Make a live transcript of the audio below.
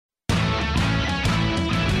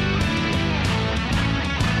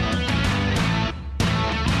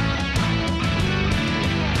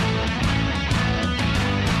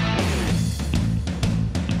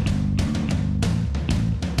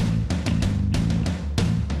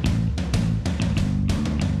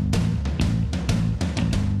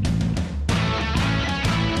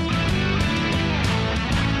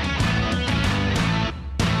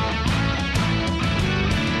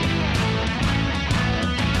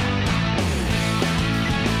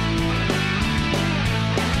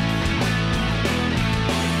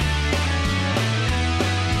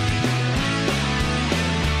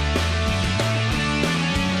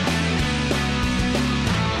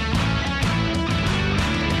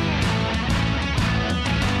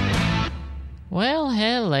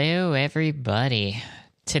hello, everybody.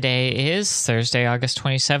 Today is Thursday, August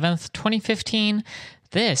 27th, 2015.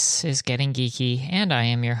 This is Getting Geeky, and I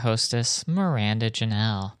am your hostess, Miranda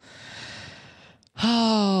Janelle.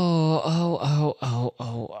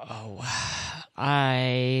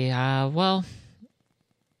 Well,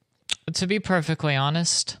 to be perfectly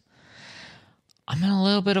honest, I'm in a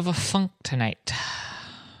little bit of a funk tonight.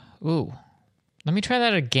 Ooh, let me try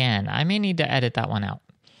that again. I may need to edit that one out.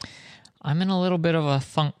 I'm in a little bit of a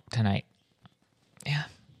funk tonight. Yeah.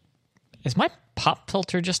 Is my pop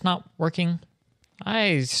filter just not working?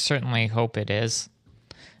 I certainly hope it is.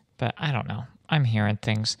 But I don't know. I'm hearing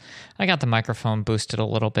things. I got the microphone boosted a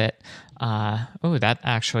little bit. That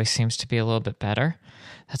actually seems to be a little bit better.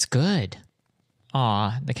 That's good.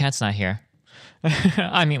 Aw, the cat's not here.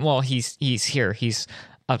 I mean, well, he's here. He's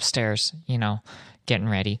upstairs, getting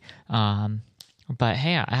ready. But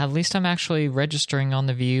hey, at least I'm actually registering on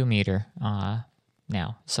the VU meter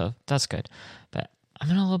now, so that's good. But I'm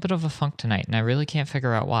in a little bit of a funk tonight, and I really can't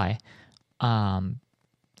figure out why. I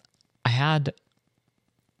had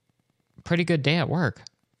a pretty good day at work,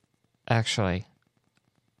 actually.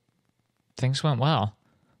 Things went well.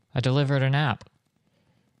 I delivered an app.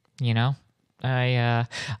 I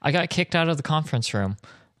got kicked out of the conference room,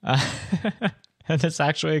 and it's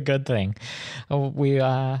actually a good thing.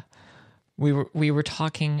 We were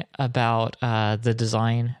talking about the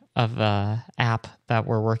design of an app that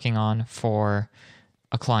we're working on for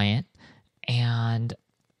a client, and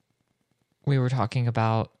we were talking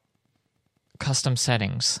about custom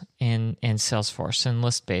settings in Salesforce and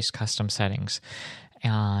list-based custom settings.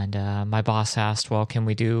 And my boss asked, "Well, can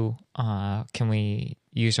we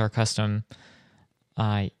use our custom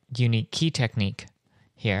unique key technique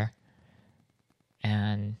here?"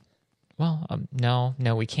 And no,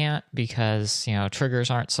 we can't because,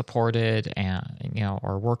 triggers aren't supported and,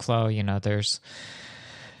 or workflow,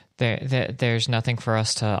 there's nothing for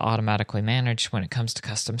us to automatically manage when it comes to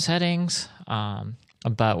custom settings.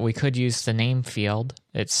 But we could use the name field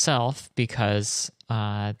itself because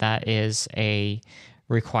that is a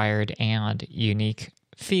required and unique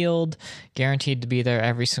field, guaranteed to be there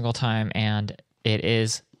every single time, and it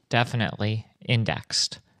is definitely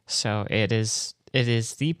indexed. So it is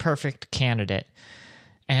the perfect candidate.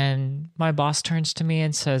 And my boss turns to me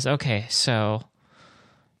and says, "Okay, so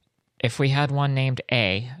if we had one named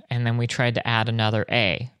A and then we tried to add another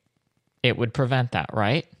A, it would prevent that,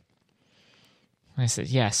 right?" I said,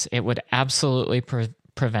 "Yes, it would absolutely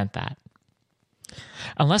prevent that.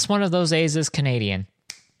 Unless one of those A's is Canadian."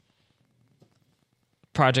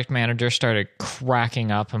 Project manager started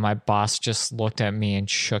cracking up, and my boss just looked at me and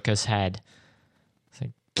shook his head. I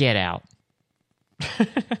said, "Get out."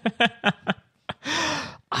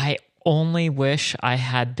 I only wish I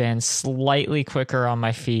had been slightly quicker on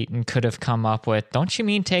my feet and could have come up with, "Don't you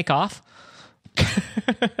mean take off?"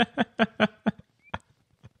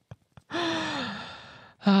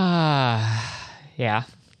 Yeah.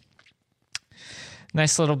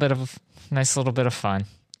 Nice little bit of fun.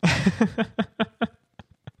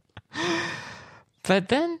 But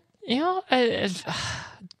then,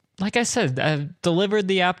 like I said, I delivered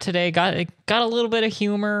the app today. Got a little bit of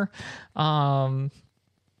humor. Had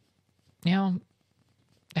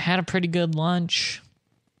a pretty good lunch.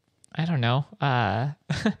 I don't know.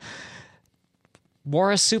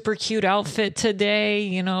 Wore a super cute outfit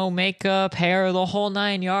today. Makeup, hair, the whole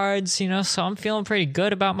 9 yards. So I'm feeling pretty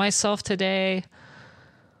good about myself today.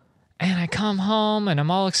 And I come home and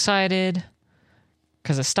I'm all excited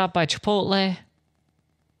because I stopped by Chipotle. You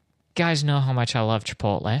guys know how much I love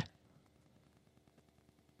Chipotle.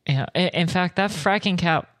 In fact, that fracking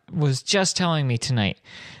cat was just telling me tonight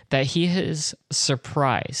that he is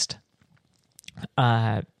surprised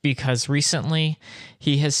because recently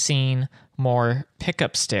he has seen more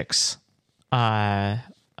pickup sticks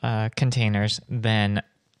containers than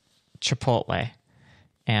Chipotle,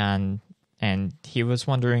 and he was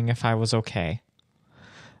wondering if I was okay.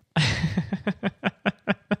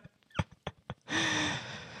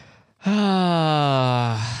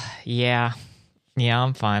 Yeah,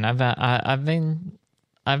 I'm fine. I've been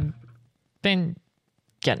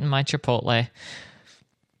getting my Chipotle.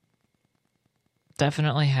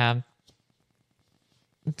 Definitely have.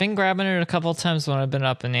 Been grabbing it a couple times when I've been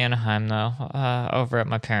up in Anaheim, though, over at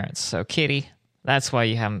my parents'. So, Kitty, that's why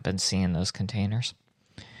you haven't been seeing those containers.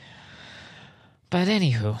 But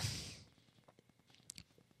anywho,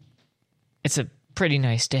 it's a pretty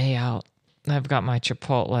nice day out. I've got my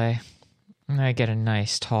Chipotle, and I get a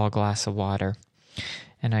nice tall glass of water,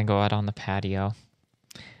 and I go out on the patio,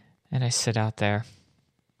 and I sit out there,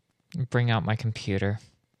 bring out my computer,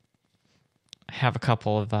 have a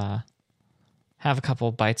couple of have a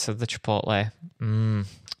couple bites of the Chipotle.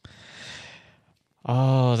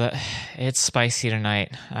 Oh, it's spicy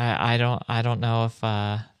tonight. I don't know if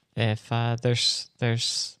there's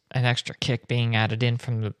an extra kick being added in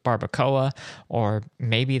from the barbacoa, or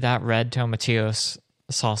maybe that red tomatillo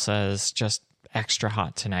salsa is just extra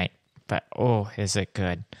hot tonight. But is it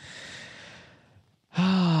good?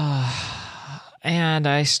 And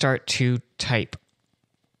I start to type.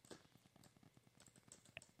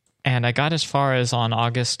 And I got as far as on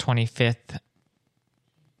August 25th,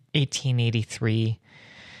 1883,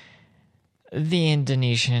 the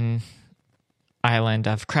Indonesian island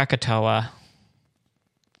of Krakatoa.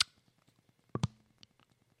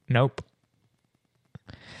 Nope.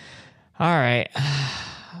 All right.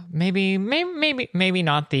 Maybe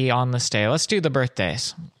not the on this day. Let's do the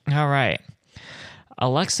birthdays. All right.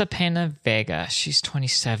 Alexa Pena Vega. She's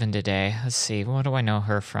 27 today. Let's see. What do I know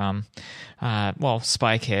her from?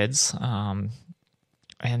 Spy Kids. And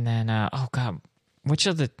then, which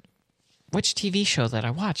TV show that I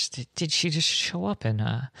watched did she just show up in?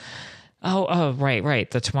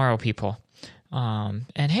 Right. The Tomorrow People. And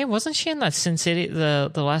hey, wasn't she in that Sin City,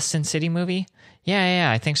 the last Sin City movie? Yeah,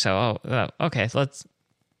 I think so. Okay.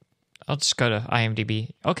 I'll just go to IMDb.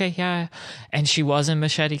 Okay, yeah. And she was in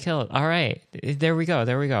Machete Kill. All right. There we go.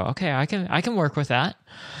 Okay, I can work with that.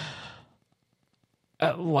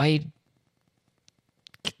 Why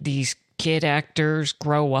these kid actors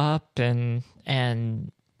grow up and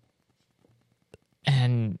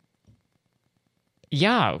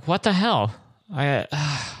yeah, what the hell? Let's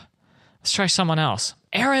try someone else.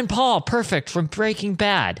 Aaron Paul, perfect, from Breaking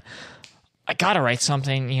Bad. I gotta write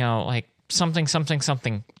something, like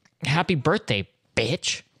something. Happy birthday,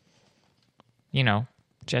 bitch.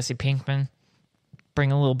 Jesse Pinkman.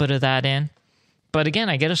 Bring a little bit of that in. But again,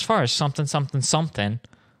 I get as far as something.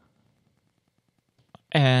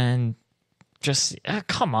 And just,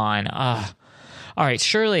 come on. All right,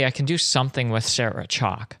 surely I can do something with Sarah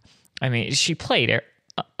Chalke. I mean, she played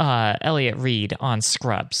Elliot Reed on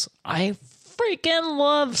Scrubs. I freaking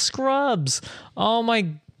love Scrubs. Oh my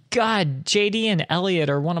God, JD and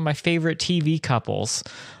Elliot are one of my favorite TV couples.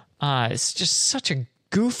 It's just such a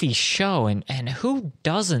goofy show, and who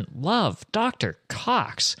doesn't love Dr.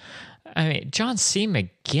 Cox? I mean, John C.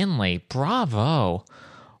 McGinley, bravo.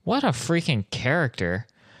 What a freaking character.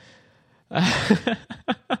 I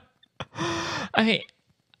mean,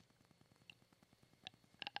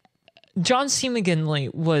 John C.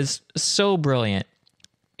 McGinley was so brilliant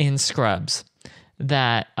in Scrubs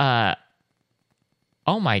that,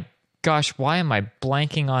 oh my gosh, why am I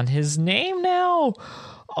blanking on his name now?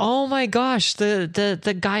 Oh my gosh,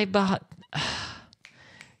 the guy behind...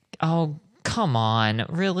 Oh, come on,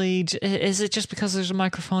 really? Is it just because there's a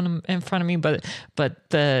microphone in front of me? But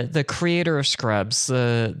the creator of Scrubs,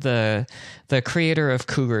 the creator of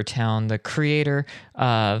Cougar Town, the creator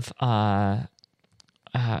of oh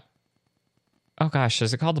gosh,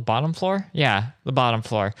 is it called The Bottom Floor? Yeah, The Bottom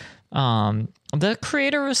Floor. The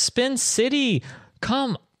creator of Spin City.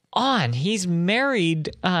 Come on, he's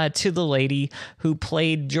married to the lady who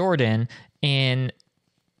played Jordan in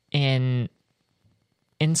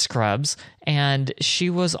Scrubs, and she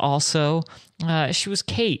was also she was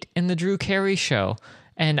Kate in the Drew Carey Show,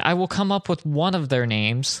 and I will come up with one of their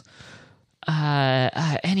names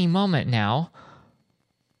any moment now.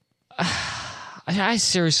 I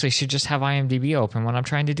seriously should just have IMDb open when I'm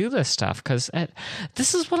trying to do this stuff, because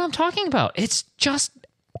this is what I'm talking about. It's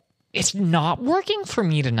not working for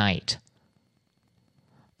me tonight.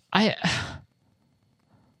 I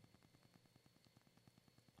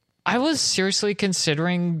was seriously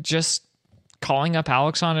considering just calling up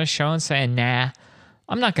Alex on his show and saying, nah,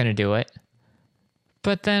 I'm not going to do it.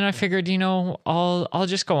 But then I figured, I'll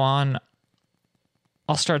just go on.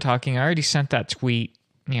 I'll start talking. I already sent that tweet,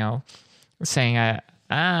 saying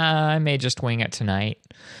I may just wing it tonight.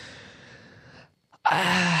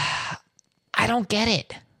 I don't get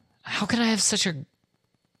it. How can I have such a...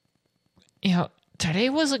 today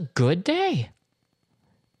was a good day.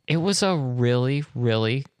 It was a really,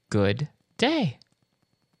 really good day.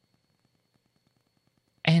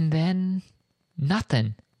 And then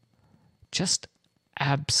nothing. Just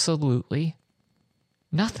absolutely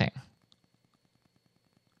nothing.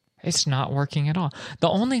 It's not working at all. The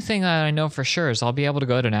only thing that I know for sure is I'll be able to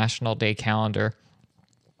go to National Day Calendar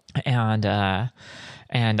and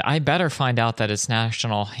I better find out that it's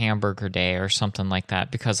National Hamburger Day or something like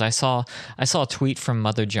that, because I saw a tweet from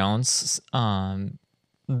Mother Jones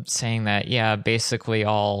saying that basically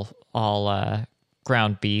all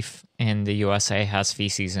ground beef in the USA has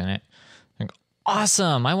feces in it. Like,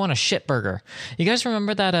 awesome! I want a shit burger. You guys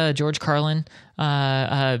remember that George Carlin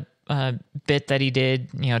bit that he did,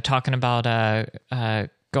 talking about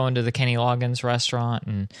going to the Kenny Loggins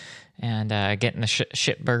restaurant and getting a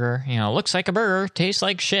shit burger. Looks like a burger, tastes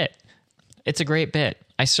like shit. It's a great bit.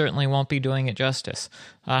 I certainly won't be doing it justice.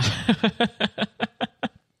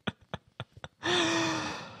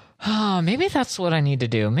 Maybe that's what I need to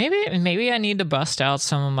do. Maybe I need to bust out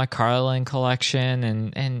some of my Carlin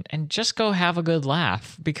collection and just go have a good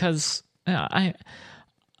laugh, because I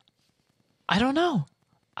don't know.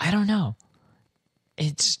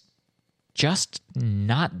 It's just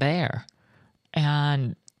not there.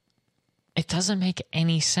 And it doesn't make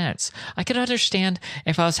any sense. I could understand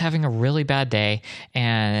if I was having a really bad day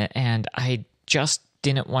and I just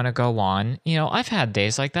didn't want to go on. I've had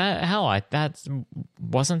days like that. Hell,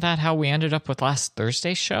 wasn't that how we ended up with last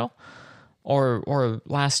Thursday's show? Or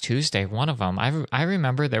last Tuesday, one of them. I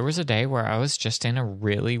remember there was a day where I was just in a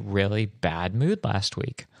really, really bad mood last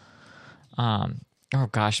week. Oh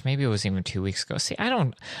gosh, maybe it was even 2 weeks ago. See,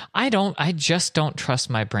 I just don't trust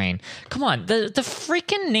my brain. Come on, the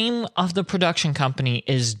freaking name of the production company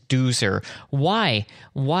is Doozer. Why?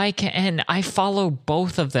 And I follow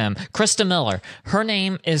both of them. Krista Miller. Her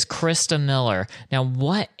name is Krista Miller. Now,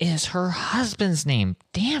 what is her husband's name?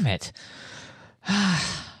 Damn it.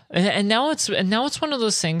 And now it's one of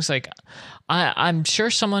those things like, I'm sure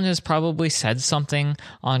someone has probably said something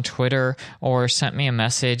on Twitter or sent me a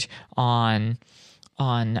message on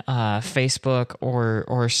Facebook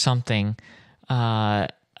or something,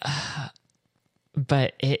 but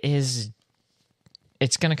it's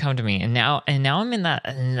gonna come to me, and now I'm in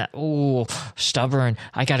that stubborn.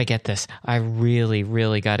 I gotta get this. I really,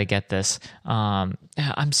 really gotta get this. I'm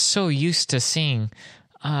so used to seeing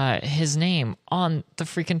his name on the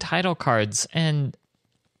freaking title cards, and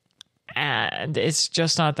it's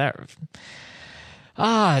just not that.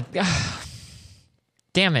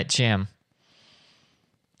 Damn it, Jim.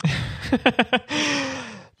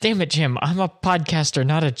 Damn it, Jim. I'm a podcaster,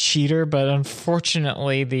 not a cheater, but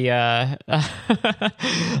unfortunately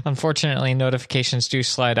unfortunately notifications do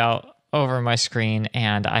slide out over my screen,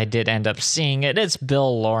 and I did end up seeing it. It's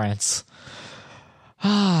Bill Lawrence.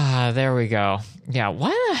 There we go. Yeah, why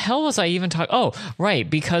the hell was I even talking? Oh, right,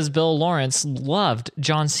 because Bill Lawrence loved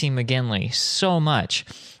John C. McGinley so much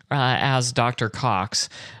as Dr. Cox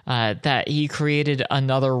that he created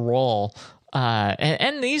another role.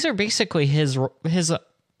 And these are basically his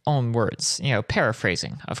own words,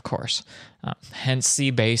 paraphrasing, of course. Hence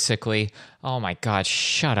the basically, oh my God,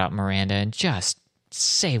 shut up, Miranda, and just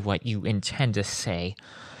say what you intend to say.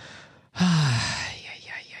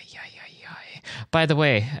 By the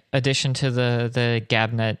way, addition to the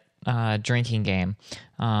Gabnet drinking game,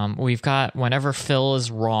 we've got whenever Phil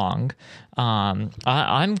is wrong,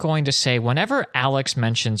 I'm going to say whenever Alex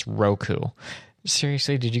mentions Roku.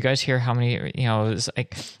 Seriously, did you guys hear how many, it was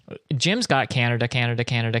like, Jim's got Canada.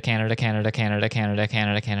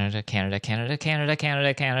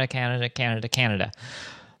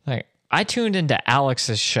 Like, I tuned into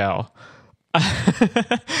Alex's show,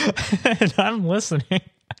 and I'm listening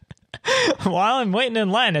while I'm waiting in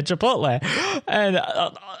line at Chipotle, and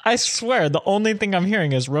I swear the only thing I'm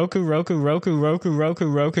hearing is Roku. I was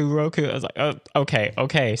like, oh,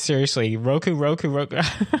 okay, seriously, Roku.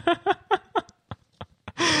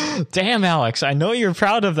 Damn, Alex, I know you're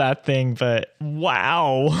proud of that thing, but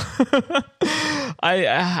wow.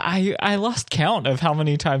 I lost count of how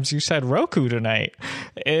many times you said Roku tonight.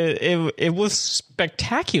 It was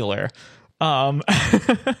spectacular. And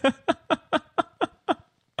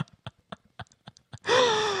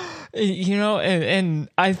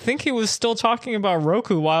I think he was still talking about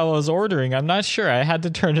Roku while I was ordering. I'm not sure. I had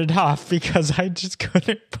to turn it off because I just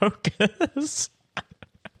couldn't focus.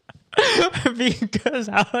 Because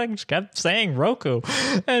Alex kept saying Roku,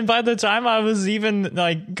 and by the time I was even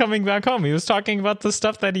like coming back home, he was talking about the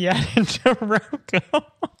stuff that he had into Roku.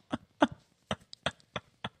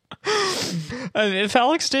 If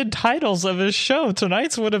Alex did titles of his show,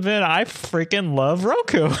 tonight's would have been I freaking love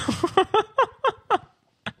Roku.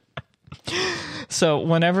 So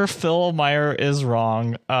whenever Phil Meyer is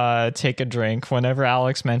wrong, take a drink. Whenever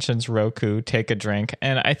Alex mentions Roku, take a drink.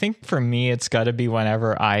 And I think for me, it's got to be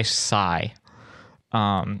whenever I sigh.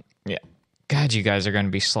 Yeah. God, you guys are going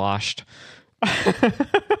to be sloshed.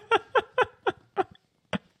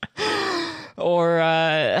 Or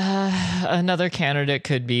another candidate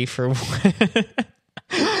could be for...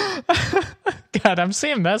 God, I'm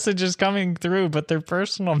seeing messages coming through, but they're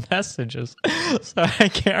personal messages, so I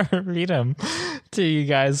can't read them to you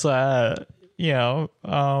guys. I don't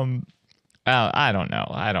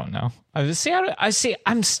know. I see.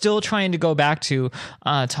 I'm still trying to go back to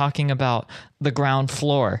talking about the ground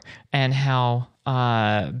floor and how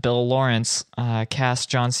Bill Lawrence cast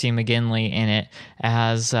John C. McGinley in it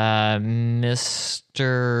as Mr.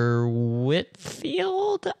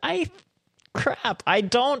 Whitfield. Crap, I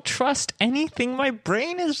don't trust anything my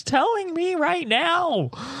brain is telling me right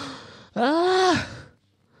now. Ay.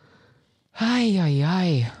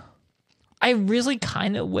 I really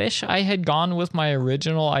kind of wish I had gone with my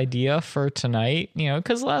original idea for tonight,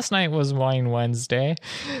 because last night was Wine Wednesday.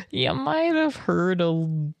 You might have heard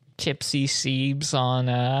a Tipsy Siebes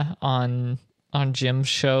on Jim's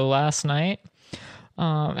show last night.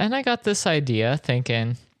 And I got this idea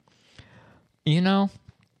thinking, it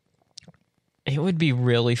would be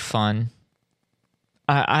really fun.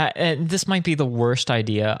 This might be the worst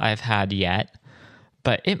idea I've had yet,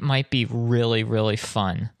 but it might be really, really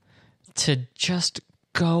fun to just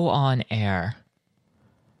go on air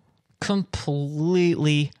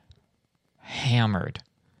completely hammered,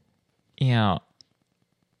 and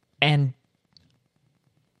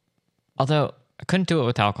although I couldn't do it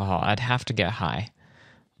with alcohol, I'd have to get high,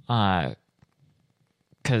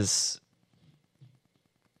 because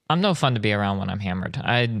I'm no fun to be around when I'm hammered.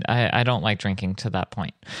 I don't like drinking to that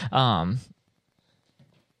point.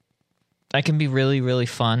 I can be really, really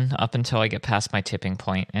fun up until I get past my tipping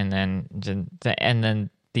point, and then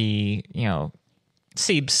the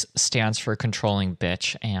Siebes stands for controlling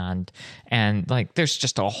bitch, and like there's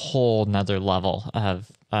just a whole nother level of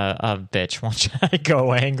bitch once I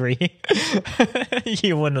go angry.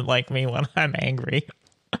 You wouldn't like me when I'm angry.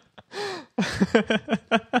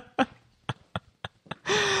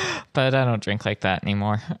 But I don't drink like that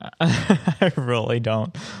anymore. I really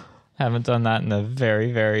don't. Haven't done that in a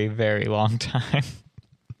very, very, very long time.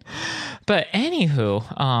 But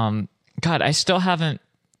anywho, God, I still haven't.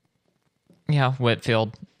 Yeah,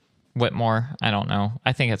 Whitmore. I don't know.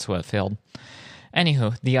 I think it's Whitfield.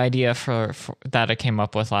 Anywho, the idea for that I came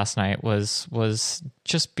up with last night was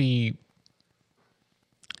just be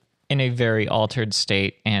in a very altered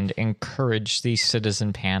state and encourage the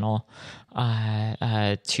citizen panel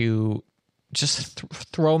to just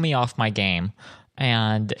throw me off my game.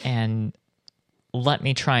 And let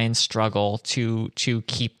me try and struggle to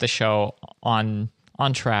keep the show on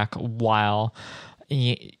track while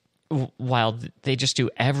they just do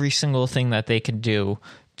every single thing that they could do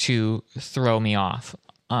to throw me off.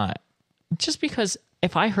 Just because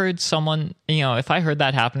if I heard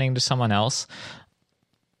that happening to someone else,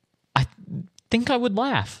 I think I would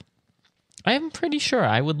laugh. I am pretty sure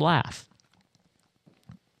I would laugh.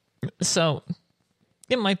 So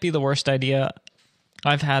it might be the worst idea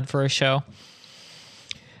I've had for a show,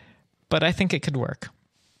 but I think it could work.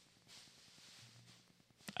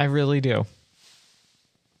 I really do.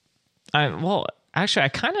 Actually, I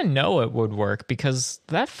kind of know it would work because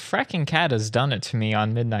that fracking cat has done it to me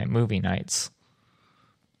on midnight movie nights.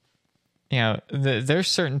 There's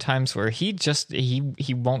certain times where he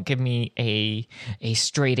won't give me a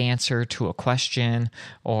straight answer to a question,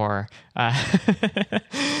 or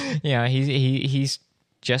he's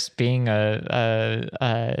just being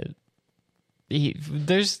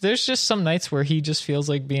there's just some nights where he just feels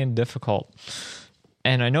like being difficult,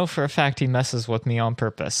 and I know for a fact he messes with me on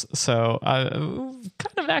purpose. So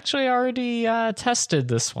kind of actually already tested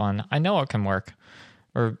this one. I know it can work,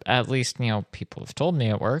 or at least people have told me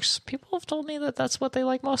it works. People have told me that that's what they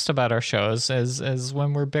like most about our shows is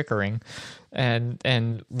when we're bickering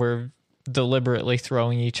and we're deliberately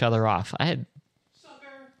throwing each other off.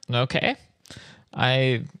 Okay.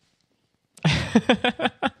 I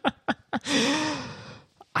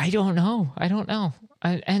don't know.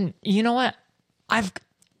 And you know what?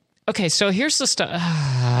 Okay, so here's the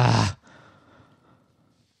stuff.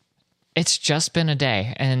 It's just been a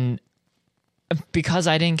day, and because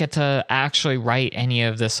I didn't get to actually write any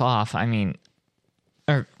of this off, or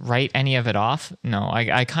write any of it off. No,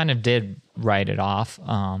 I kind of did write it off.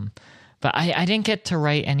 But I didn't get to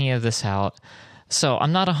write any of this out. So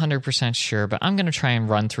I'm not 100% sure, but I'm going to try and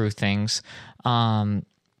run through things. So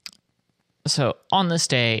on this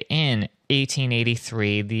day in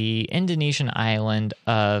 1883, the Indonesian island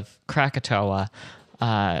of Krakatoa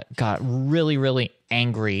got really, really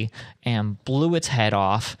angry and blew its head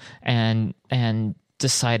off and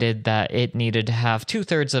decided that it needed to have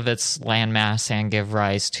 2/3 of its landmass and give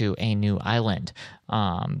rise to a new island.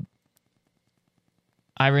 I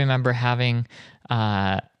remember having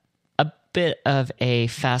a bit of a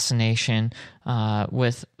fascination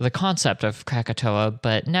with the concept of Krakatoa,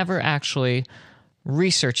 but never actually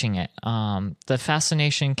researching it. The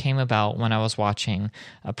fascination came about when I was watching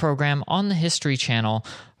a program on the History Channel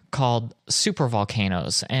called Super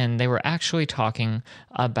Volcanoes, and they were actually talking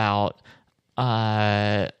about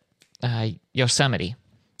Yosemite.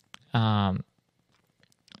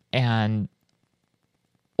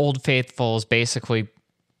 Old Faithful is basically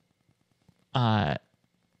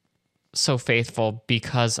so faithful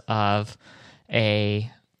because of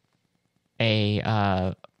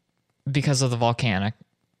because of the volcanic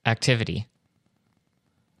activity.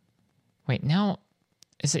 Wait, now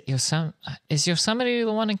is it Yosemite? Is Yosemite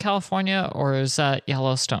the one in California, or is that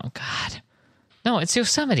Yellowstone? God, no, it's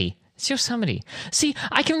Yosemite. It's Yosemite. See,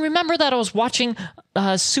 I can remember that I was watching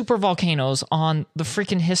super volcanoes on the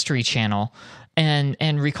freaking History Channel,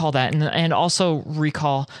 and recall that, and also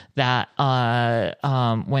recall that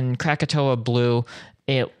when Krakatoa blew,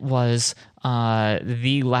 it was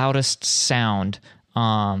the loudest sound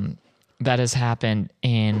that has happened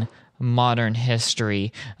in modern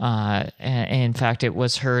history. In fact, it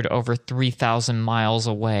was heard over 3,000 miles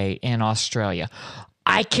away in Australia.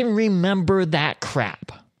 I can remember that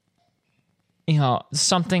crap. You know,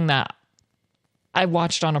 something that I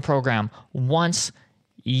watched on a program once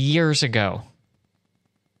years ago.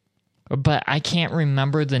 But I can't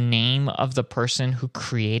remember the name of the person who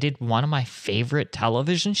created one of my favorite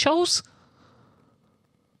television shows.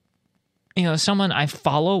 You know, someone I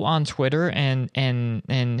follow on Twitter and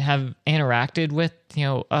have interacted with, you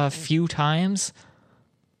know, a few times.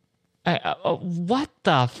 What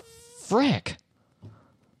the frick?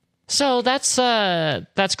 So that's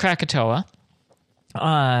Krakatoa.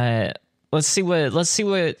 Let's see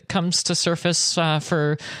what comes to surface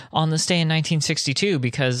for on this day in 1962,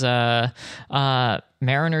 because Mariner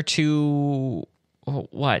 2,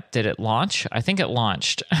 what did it launch? I think it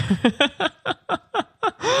launched.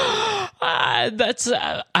 I've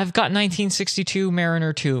got 1962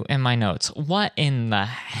 Mariner 2 in my notes. What in the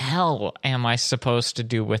hell am I supposed to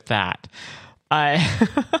do with that?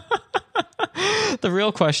 The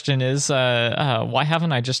real question is, why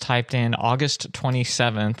haven't I just typed in August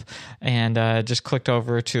 27th and just clicked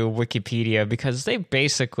over to Wikipedia? Because they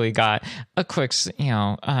basically got a quick, you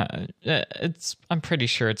know, I'm pretty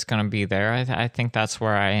sure it's going to be there. I think that's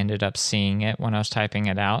where I ended up seeing it when I was typing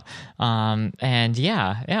it out. And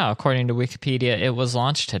yeah, according to Wikipedia, it was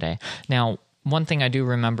launched today. Now, one thing I do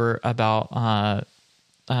remember about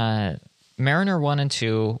Mariner 1 and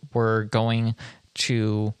 2 were going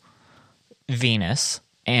to Venus,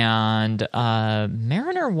 and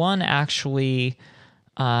Mariner 1 actually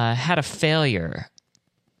had a failure,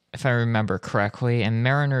 if I remember correctly, and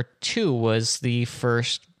Mariner 2 was the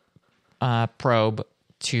first probe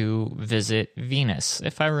to visit Venus,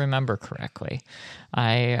 if I remember correctly.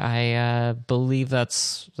 I believe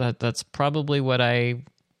that's probably what I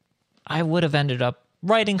would have ended up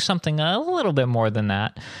writing, something a little bit more than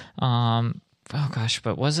that. Oh gosh,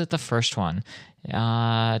 but was it the first one?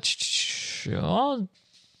 Well,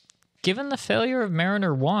 given the failure of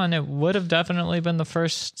Mariner 1, it would have definitely been the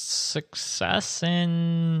first success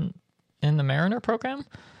in the Mariner program.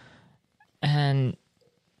 And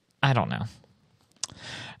I don't know.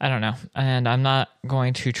 And I'm not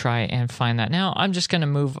going to try and find that now. I'm just going to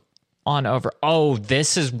move on over. Oh,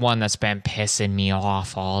 this is one that's been pissing me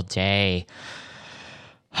off all day.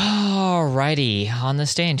 Alrighty, on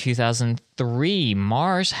this day in 2003,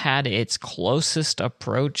 Mars had its closest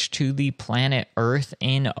approach to the planet Earth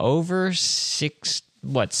in over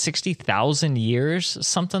 60,000 years,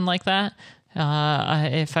 something like that,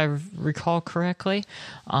 if I recall correctly,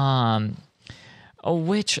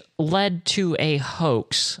 which led to a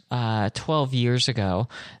hoax 12 years ago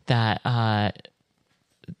that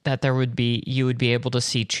you would be able to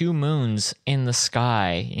see two moons in the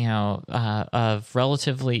sky, you know, of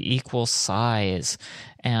relatively equal size,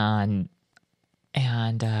 and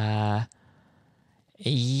yeah,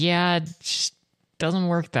 it just doesn't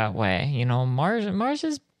work that way. You know, Mars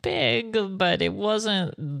is big, but it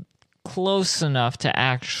wasn't close enough to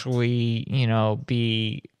actually, you know,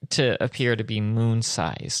 appear to be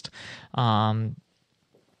moon-sized, and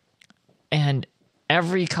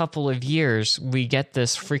every couple of years, we get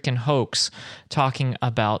this freaking hoax talking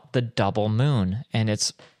about the double moon, and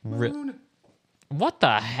it's what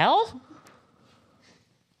the hell?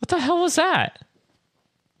 What the hell was that?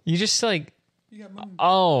 You just like,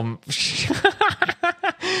 oh,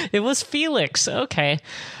 it was Felix. Okay,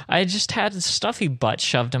 I just had a stuffy butt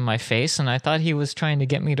shoved in my face, and I thought he was trying to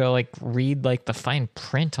get me to like read like the fine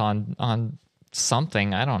print on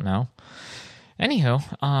something. I don't know.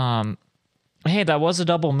 Anywho, hey, that was a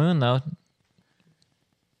double moon, though.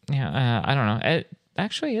 Yeah, I don't know. It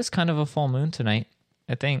actually is kind of a full moon tonight,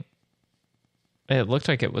 I think. It looked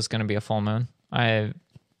like it was going to be a full moon. I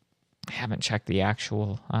haven't checked the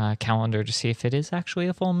actual calendar to see if it is actually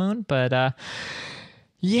a full moon, but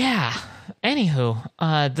yeah.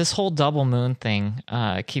 Anywho, this whole double moon thing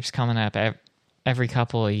keeps coming up every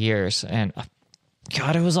couple of years, and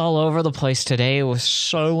God, it was all over the place today. It was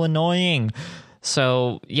so annoying.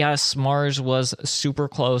 So, yes, Mars was super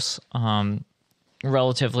close,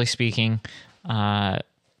 relatively speaking,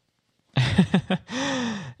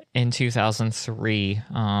 in 2003,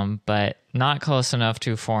 but not close enough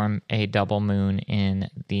to form a double moon in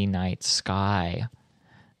the night sky.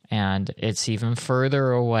 And it's even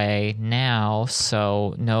further away now,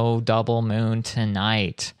 so no double moon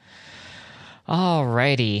tonight.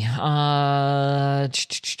 Alrighty. All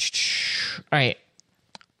right.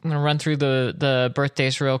 I'm going to run through the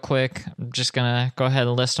birthdays real quick. I'm just going to go ahead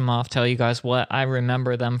and list them off, tell you guys what I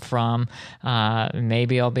remember them from.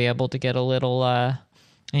 Maybe I'll be able to get a little,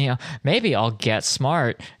 maybe I'll get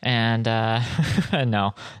smart. And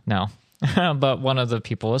no. But one of the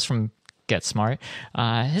people was from Get Smart.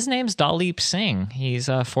 His name's Dalip Singh. He's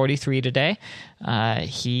 43 today.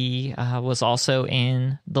 He was also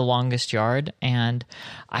in The Longest Yard, and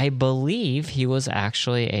I believe he was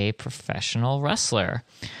actually a professional wrestler.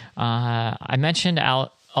 I mentioned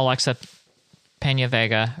Alexa Pena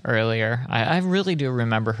Vega earlier. I really do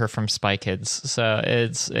remember her from Spy Kids, so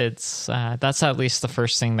it's that's at least the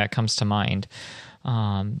first thing that comes to mind.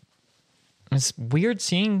 It's weird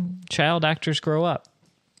seeing child actors grow up.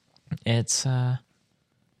 It's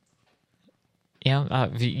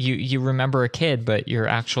you remember a kid, but you're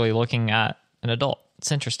actually looking at an adult. It's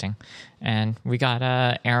interesting. And we got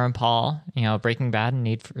Aaron Paul, Breaking Bad and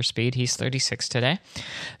Need for Speed. He's 36 today.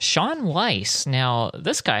 Sean Weiss. Now,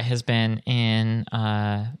 this guy has been in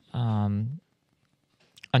a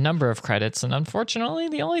number of credits, and unfortunately,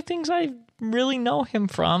 the only things I really know him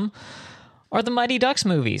from are the Mighty Ducks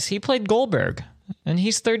movies. He played Goldberg, and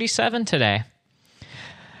he's 37 today.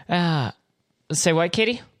 Say what,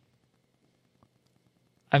 Katie?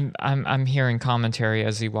 I'm hearing commentary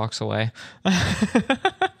as he walks away.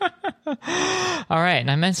 All right,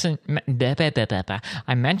 and I mentioned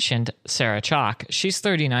Sarah Chalke. She's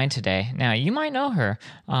 39 today. Now you might know her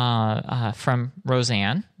from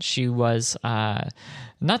Roseanne. She was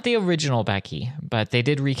not the original Becky, but they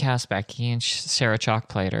did recast Becky, and Sarah Chalke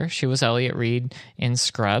played her. She was Elliot Reed in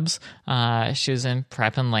Scrubs. She was in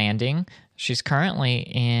Prep and Landing. She's currently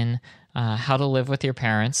in How to Live with Your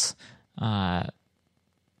Parents.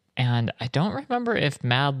 And I don't remember if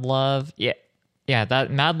Mad Love... Yeah, that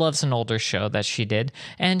Mad Love's an older show that she did.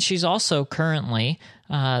 And she's also currently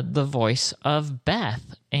the voice of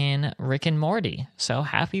Beth in Rick and Morty. So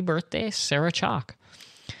happy birthday, Sarah Chalke.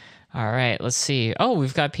 All right, let's see. Oh,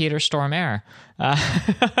 we've got Peter Stormare.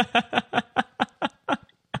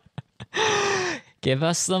 Give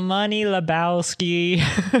us the money, Lebowski.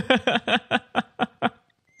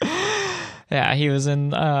 Yeah, he was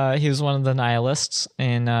one of the nihilists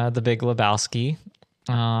in The Big Lebowski.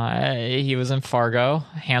 He was in Fargo,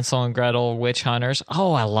 Hansel and Gretel, Witch Hunters.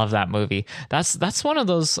 Oh, I love that movie. That's one of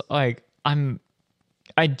those, like,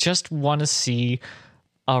 I just want to see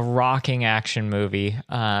a rocking action movie.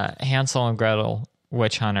 Hansel and Gretel,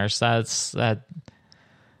 Witch Hunters. That's one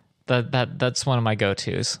of my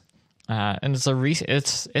go-tos. And it's a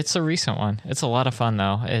recent one. It's a lot of fun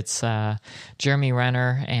though. It's Jeremy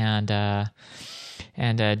Renner and Gemma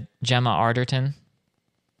Arterton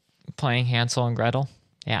playing Hansel and Gretel.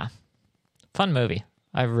 Yeah, fun movie.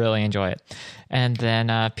 I really enjoy it. And then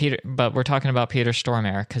but we're talking about Peter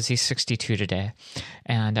Stormare because he's 62 today.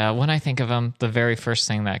 And when I think of him, the very first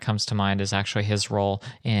thing that comes to mind is actually his role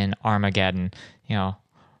in Armageddon.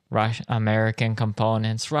 American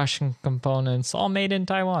components, Russian components, all made in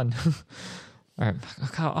Taiwan.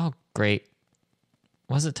 Oh, great.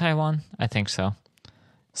 Was it Taiwan? I think so.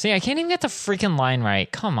 See, I can't even get the freaking line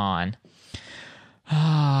right. Come on.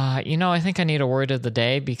 I think I need a word of the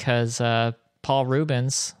day because Paul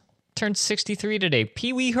Rubens turned 63 today.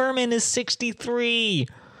 Pee Wee Herman is 63.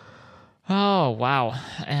 Oh, wow.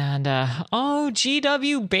 And,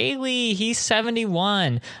 G.W. Bailey, he's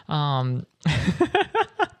 71.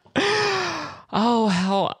 Oh,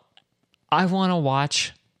 how I want to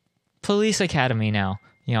watch Police Academy now.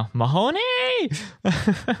 Mahoney!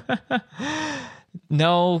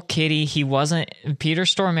 No, Kitty, he wasn't. Peter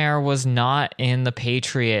Stormare was not in The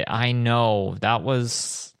Patriot. I know. That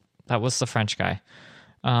was the French guy.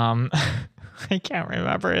 I can't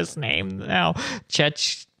remember his name now.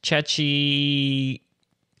 Chechi.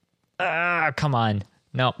 Come on.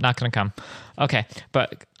 Nope, not going to come. Okay,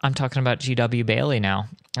 but I'm talking about G.W. Bailey now.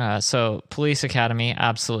 So Police Academy,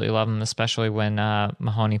 absolutely love him, especially when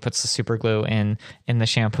Mahoney puts the super glue in the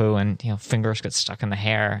shampoo and fingers get stuck in the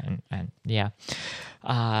hair and yeah.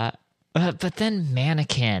 But then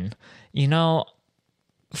Mannequin,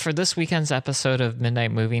 for this weekend's episode of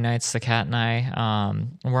Midnight Movie Nights, the cat and I,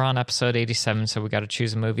 we're on episode 87, so we got to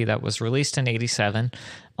choose a movie that was released in 87.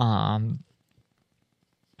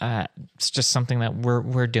 It's just something that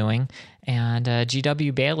we're doing. And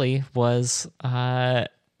G.W. Bailey was in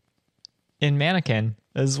Mannequin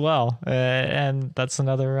as well. And that's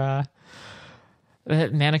another...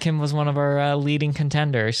 Mannequin was one of our leading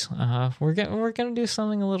contenders. We're gonna do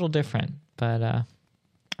something a little different, but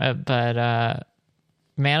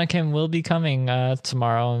Mannequin will be coming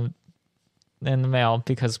tomorrow in the mail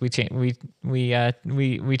because we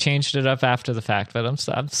changed it up after the fact. But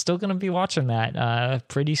I'm still gonna be watching that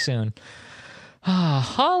pretty soon.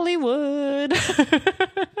 Hollywood.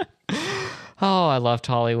 Oh, I loved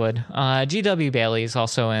Hollywood. G.W. Bailey is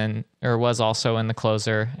also was also in The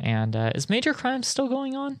Closer, and is Major Crimes still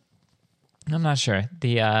going on? I'm not sure.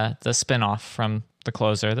 The spinoff from The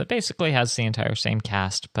Closer that basically has the entire same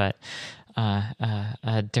cast, but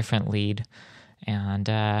a different lead. And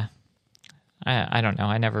I don't know.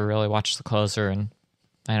 I never really watched The Closer, and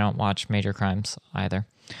I don't watch Major Crimes either.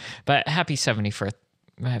 But happy 71st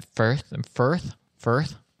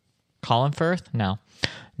Firth? Colin Firth? No,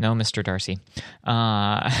 Mr. Darcy.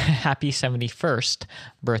 Happy 71st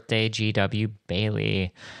birthday, G.W.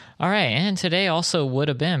 Bailey. All right, and today also would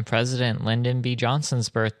have been President Lyndon B. Johnson's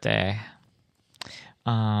birthday.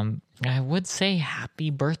 I would say happy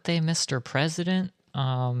birthday, Mr. President.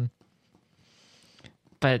 But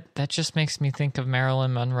that just makes me think of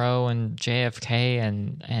Marilyn Monroe and JFK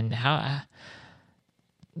and how...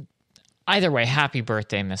 Either way, happy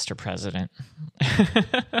birthday, Mr. President.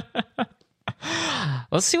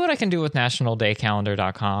 Let's see what I can do with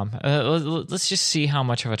nationaldaycalendar.com. Let's just see how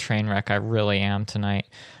much of a train wreck I really am tonight.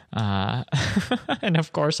 And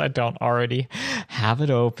of course, I don't already have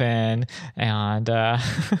it open. And all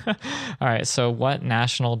right, so what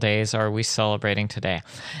national days are we celebrating today?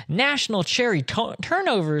 National Cherry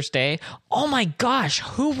Turnovers Day. Oh my gosh,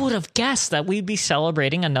 who would have guessed that we'd be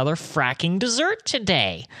celebrating another fracking dessert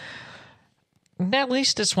today? At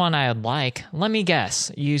least it's one I'd like. Let me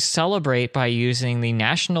guess. You celebrate by using the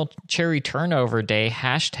National Cherry Turnover Day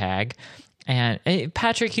hashtag. And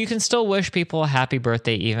Patrick, you can still wish people a happy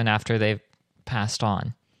birthday even after they've passed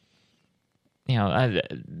on. You know,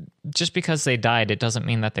 just because they died, it doesn't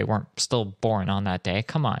mean that they weren't still born on that day.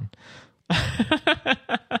 Come on.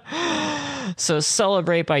 So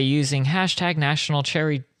celebrate by using hashtag National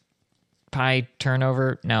Cherry Pie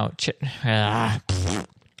Turnover. No.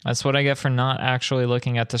 That's what I get for not actually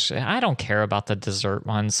looking at this. I don't care about the dessert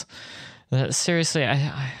ones. Seriously,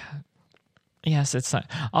 yes, it's not.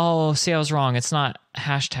 Oh, see, I was wrong. It's not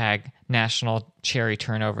hashtag National Cherry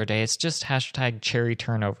Turnover Day. It's just hashtag Cherry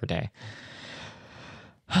Turnover Day.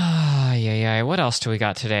 Yeah. What else do we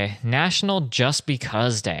got today? National Just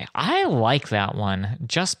Because Day. I like that one.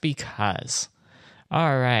 Just because.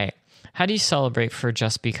 All right. How do you celebrate for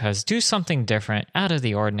just because? Do something different, out of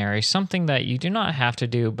the ordinary, something that you do not have to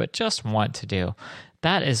do, but just want to do.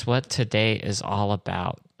 That is what today is all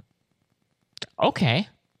about. Okay.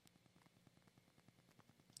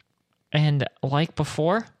 And like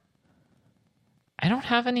before, I don't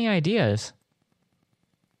have any ideas.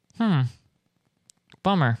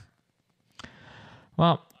 Bummer.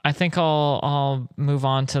 Well, I think I'll move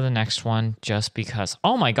on to the next one just because.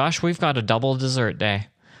 Oh my gosh, we've got a double dessert day.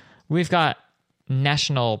 We've got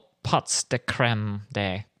National Pots de Crème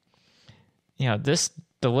Day. You know, this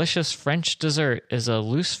delicious French dessert is a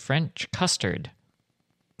loose French custard.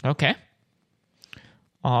 Okay.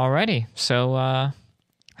 Alrighty. So,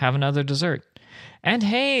 have another dessert. And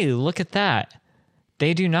hey, look at that.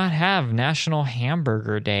 They do not have National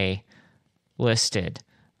Hamburger Day listed.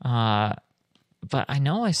 But I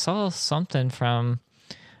know I saw something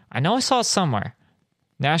I saw it somewhere.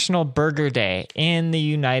 National Burger Day in the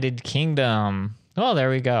United Kingdom. Oh,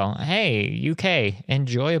 there we go. Hey, UK,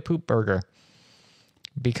 enjoy a poop burger.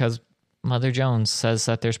 Because Mother Jones says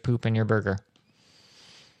that there's poop in your burger.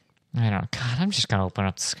 I don't know. God, I'm just going to open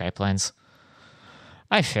up the Skype lens.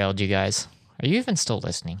 I failed you guys. Are you even still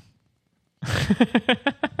listening?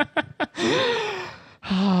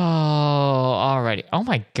 Oh, alrighty. Oh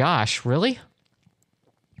my gosh, really?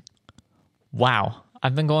 Wow.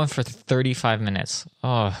 I've been going for 35 minutes.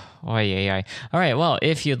 Oh, yeah. All right, well,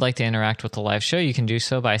 if you'd like to interact with the live show, you can do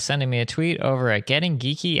so by sending me a tweet over at Getting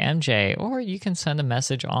Geeky MJ, or you can send a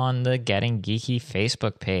message on the Getting Geeky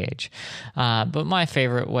Facebook page. But my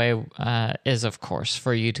favorite way is, of course,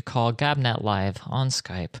 for you to call Gabnet Live on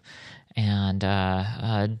Skype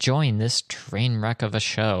and join this train wreck of a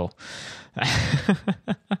show.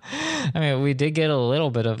 I mean, we did get a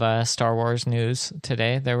little bit of Star Wars news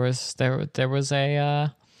today. There was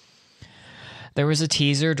There was a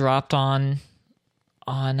teaser dropped on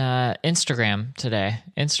Instagram today.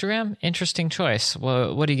 Instagram, interesting choice.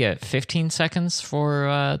 What do you get? 15 seconds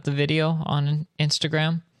for the video on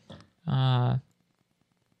Instagram. Not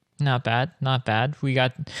bad, not bad. We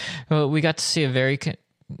got to see the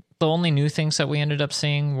only new things that we ended up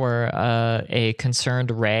seeing were a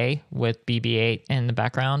concerned Rey with BB-8 in the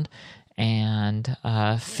background, and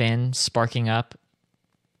Finn sparking up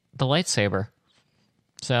the lightsaber.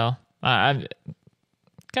 So I've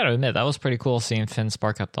got to admit, that was pretty cool seeing Finn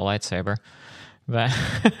spark up the lightsaber. But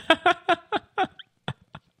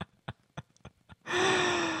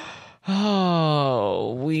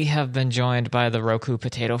oh, we have been joined by the Roku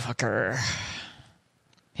potato fucker.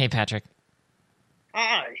 Hey, Patrick.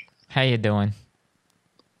 Hi. How you doing?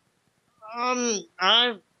 I'm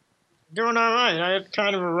doing all right. I had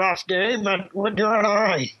kind of a rough day, but we're doing all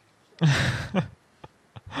right.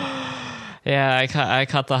 Yeah, I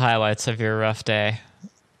caught the highlights of your rough day.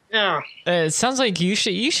 Yeah. It sounds like you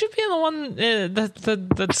should be the one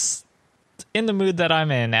that's in the mood that I'm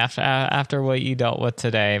in after what you dealt with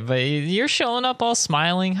today. But you're showing up all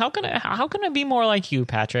smiling. How can I be more like you,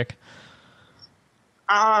 Patrick?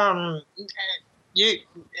 I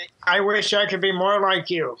wish I could be more like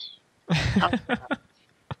you.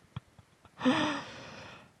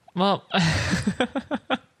 Well,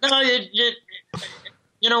 No,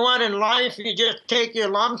 you know what? In life, you just take your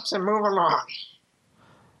lumps and move along.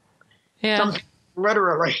 yeah.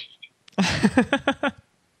 Literally.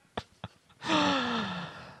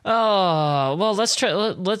 Oh, well, let's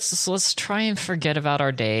try and forget about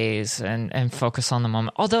our days and focus on the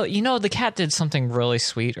moment. Although, the cat did something really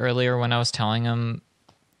sweet earlier when I was telling him,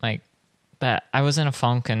 like, that I was in a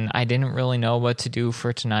funk and I didn't really know what to do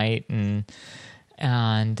for tonight, and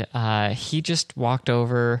he just walked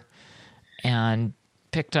over and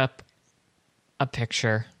picked up a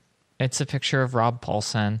picture. It's a picture of Rob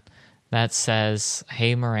Paulsen that says,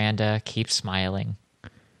 "Hey Miranda, keep smiling."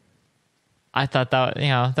 I thought that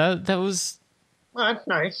that was Well, that's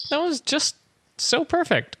nice. that was just so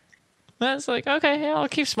perfect. That's like, okay, yeah, I'll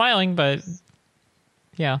keep smiling, but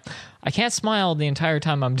yeah, I can't smile the entire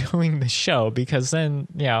time I'm doing the show because then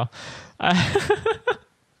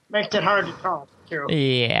Makes it hard to talk too.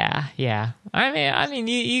 Yeah. I mean,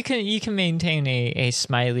 you can maintain a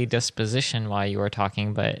smiley disposition while you are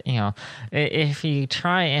talking, but if you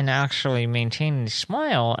try and actually maintain a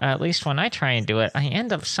smile, at least when I try and do it, I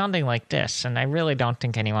end up sounding like this, and I really don't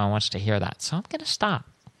think anyone wants to hear that. So I'm gonna stop.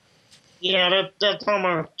 Yeah, that's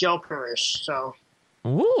almost Jokerish. So.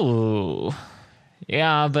 Ooh.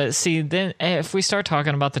 Yeah, but see, then if we start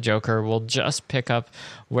talking about the Joker, we'll just pick up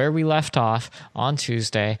where we left off on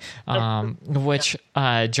Tuesday, which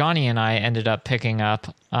Johnny and I ended up picking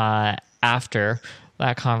up after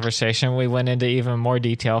that conversation. We went into even more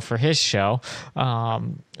detail for his show.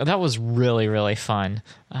 That was really, really fun.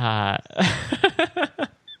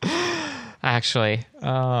 Actually.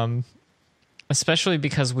 Especially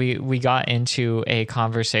because we got into a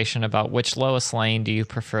conversation about which Lois Lane do you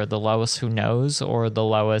prefer, the Lois who knows or the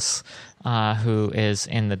Lois who is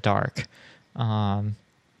in the dark. Yeah,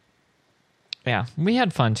 we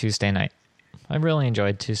had fun Tuesday night. I really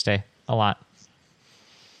enjoyed Tuesday a lot.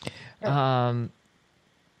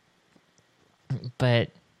 But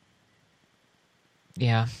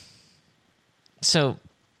yeah. So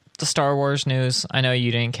the Star Wars news, I know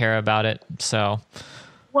you didn't care about it, so.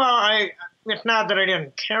 Well, it's not that I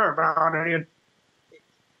didn't care about it.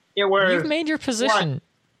 It was. You've made your position.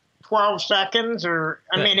 12 seconds, it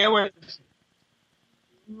was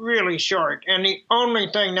really short. And the only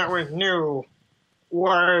thing that was new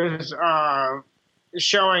was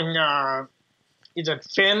showing, is it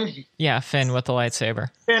Finn? Yeah, Finn with the lightsaber.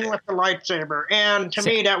 Finn with the lightsaber. And to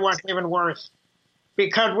me, that wasn't even worth,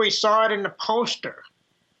 because we saw it in the poster.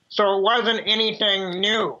 So it wasn't anything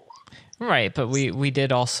new. Right, but we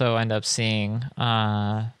did also end up seeing,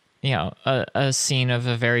 a scene of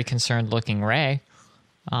a very concerned-looking Rey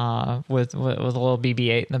with a little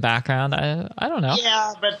BB-8 in the background. I don't know.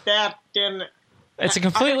 Yeah, but that didn't. It's a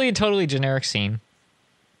completely and totally generic scene.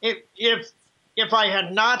 If I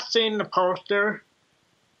had not seen the poster,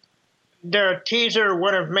 the teaser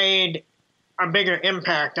would have made a bigger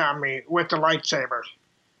impact on me with the lightsaber.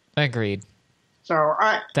 Agreed. So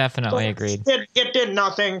I definitely agreed. It did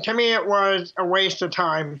nothing. To me, it was a waste of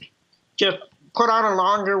time. Just put on a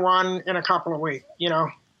longer one in a couple of weeks,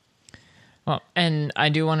 Well, and I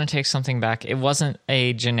do want to take something back. It wasn't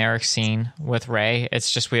a generic scene with Rey.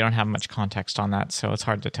 It's just we don't have much context on that, so it's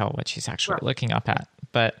hard to tell what she's actually looking up at.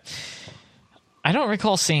 But I don't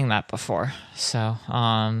recall seeing that before. So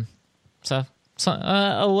a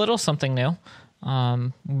little something new.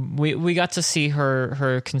 We got to see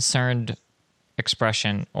her concerned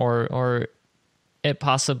expression, or it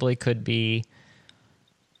possibly could be,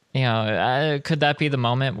 could that be the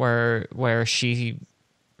moment where she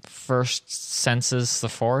first senses the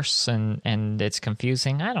Force and it's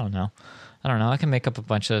confusing? I don't know. I can make up a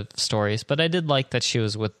bunch of stories, but I did like that she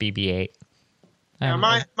was with BB-8. Yeah,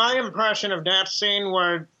 my impression of that scene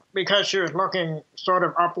was because she was looking sort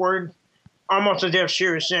of upward, almost as if she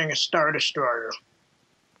was seeing a Star Destroyer.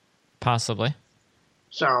 Possibly.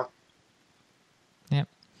 So. Yep.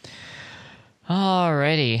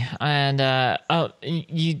 Alrighty, and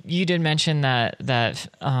you did mention that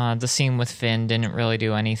the scene with Finn didn't really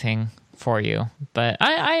do anything for you, but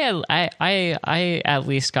I at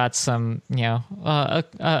least got some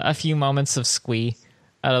a few moments of squee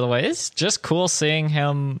out of the way. It's just cool seeing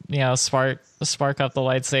him spark up the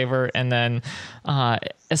lightsaber, and then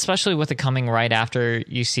especially with it coming right after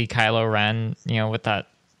you see Kylo Ren with that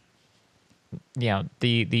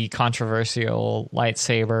the controversial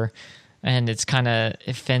lightsaber. And it's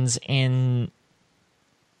Finn's in.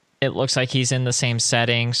 It looks like he's in the same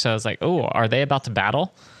setting, so it's like, oh, are they about to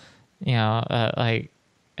battle?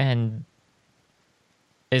 And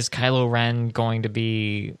is Kylo Ren going to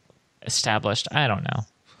be established? I don't know.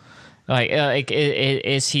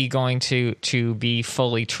 Is he going to be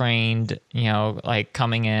fully trained?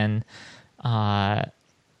 Coming in,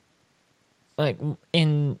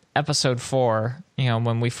 in Episode 4,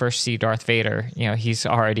 when we first see Darth Vader, he's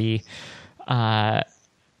already, Darth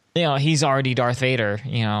Vader,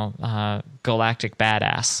 galactic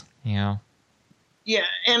badass, Yeah,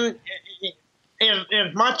 and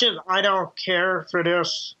as much as I don't care for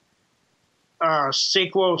this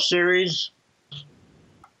sequel series,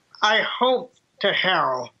 I hope to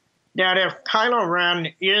hell that if Kylo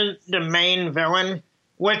Ren is the main villain,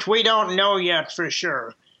 which we don't know yet for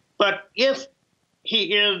sure, but if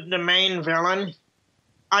he is the main villain,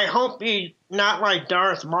 I hope he's not like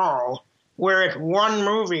Darth Maul, where it's one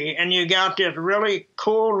movie and you got this really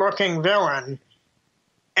cool-looking villain,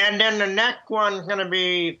 and then the next one's going to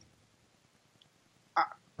be,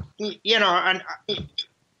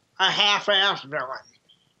 a half-assed villain.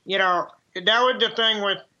 That was the thing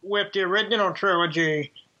with the original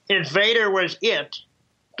trilogy, is Vader was it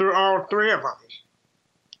through all three of them.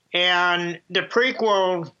 And the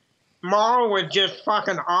prequels, Maul was just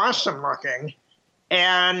fucking awesome looking,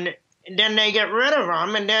 and then they get rid of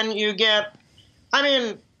him, and then you get,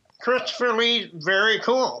 Christopher Lee's very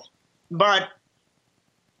cool, but,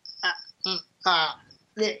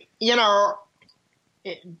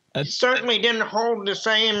 it certainly didn't hold the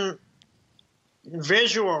same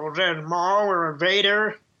visuals as Maul or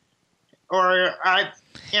Vader, I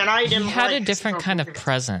didn't. He had like a different kind of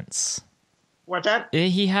presence. What's that?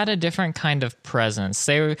 He had a different kind of presence.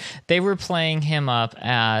 They were playing him up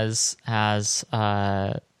as he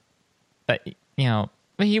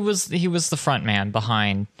was the front man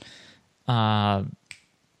behind the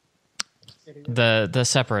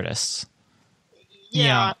Separatists.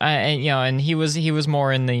 Yeah, and he was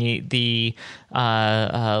more in the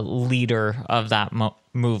leader of that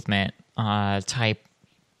movement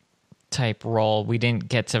type role. We didn't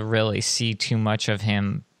get to really see too much of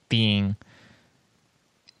him being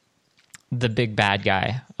the big bad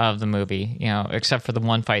guy of the movie, except for the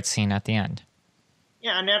one fight scene at the end.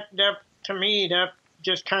 Yeah, and that to me, that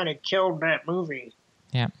just kind of killed that movie.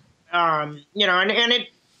 Yeah. And it,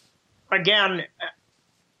 again,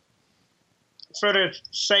 for the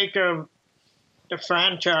sake of the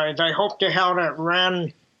franchise, I hope to hell that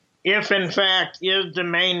Ren, if in fact is the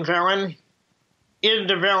main villain, is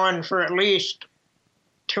the villain for at least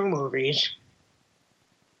 2 movies.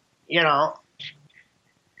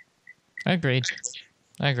 Agreed.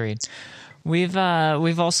 We've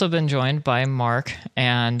also been joined by Mark,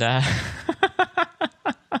 and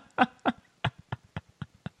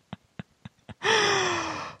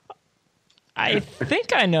I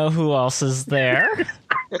think I know who else is there.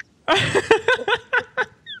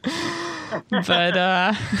 But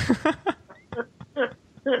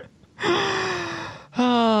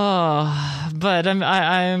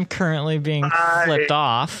I am currently being flipped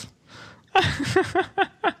off.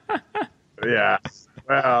 Yeah.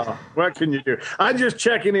 Well, what can you do? I'm just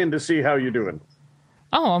checking in to see how you're doing.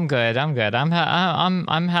 Oh, I'm good. I'm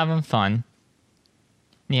having fun.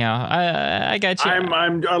 I got you.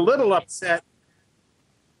 I'm a little upset.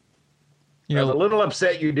 I'm a little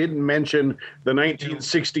upset you didn't mention the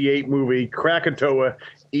 1968 movie Krakatoa,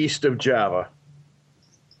 East of Java.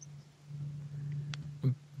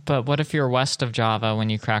 But what if you're west of Java when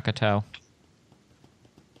you crack a toe?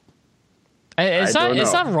 Is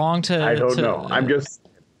that wrong to... I don't know. I'm just...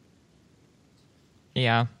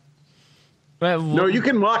 Yeah. But, No, you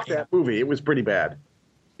can mock that movie. It was pretty bad.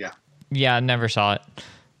 Yeah, never saw it.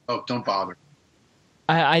 Oh, don't bother.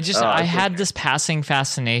 I had this passing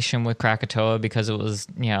fascination with Krakatoa because it was,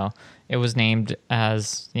 it was named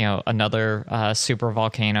as, another super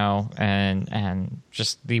volcano and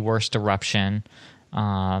just the worst eruption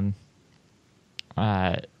in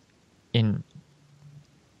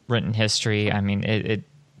written history. I mean, it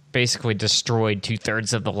basically destroyed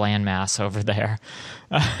 2/3 of the landmass over there.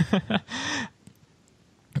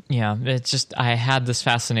 Yeah, it's just, I had this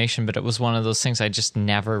fascination, but it was one of those things I just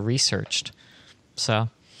never researched. So,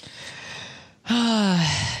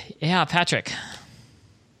 yeah, Patrick.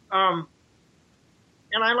 And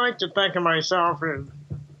I like to think of myself as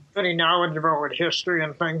pretty knowledgeable with history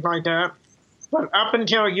and things like that. But up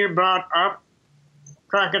until you brought up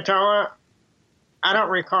Krakatoa, I don't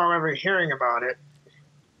recall ever hearing about it.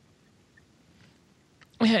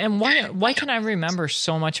 And why can I remember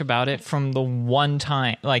so much about it from the one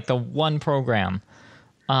time, like the one program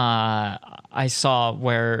I saw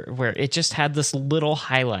where it just had this little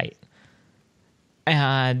highlight,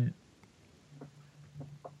 and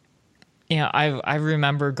I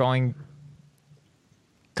remember going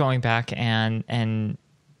back and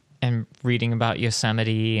reading about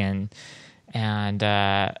Yosemite and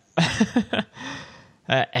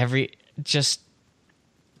every just.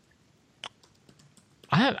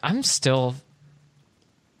 I'm still.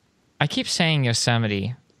 I keep saying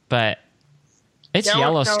Yosemite, but it's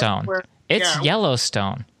Yellowstone. It's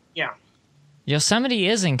Yellowstone. Yeah. Yosemite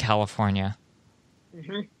is in California.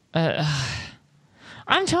 Mm-hmm.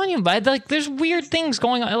 I'm telling you, but there's weird things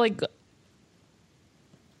going on. Like,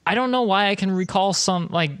 I don't know why I can recall some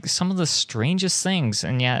of the strangest things,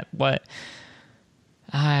 and yet what?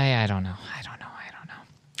 I don't know.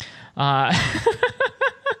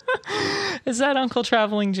 Is that Uncle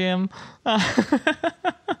Traveling Jim?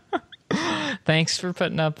 Thanks for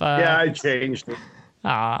putting up. Yeah, I changed it.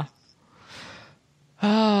 I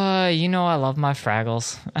love my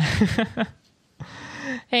Fraggles.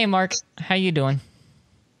 Hey, Mark, how you doing?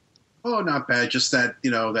 Oh, not bad. Just that,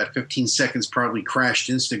 that 15 seconds probably crashed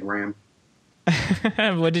Instagram.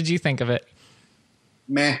 What did you think of it?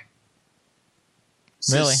 Meh.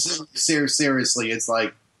 Really? Seriously, it's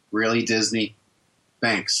like, really, Disney?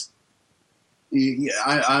 Thanks.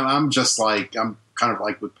 I'm just like, I'm kind of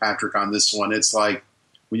like with Patrick on this one. It's like,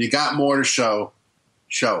 when you got more to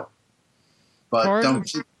show. But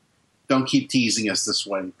don't keep teasing us this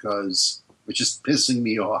way, because it's just pissing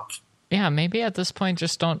me off. Yeah, maybe at this point,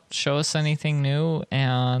 just don't show us anything new,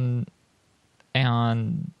 and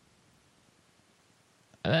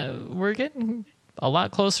we're getting a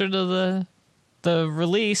lot closer to the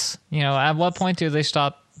release. At what point do they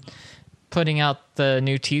stop putting out the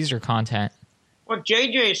new teaser content? Well,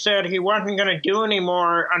 JJ said he wasn't going to do any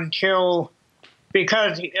more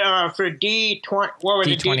because for D20, what was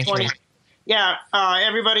it, D20? Yeah,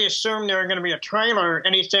 everybody assumed there was going to be a trailer,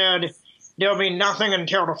 and he said there'll be nothing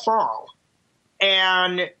until the fall.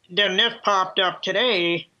 And then this popped up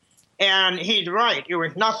today, and he's right, it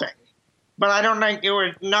was nothing. But I don't think it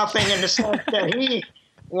was nothing in the sense that he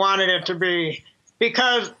wanted it to be,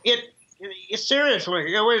 because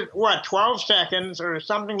seriously, it was, 12 seconds or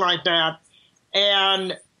something like that.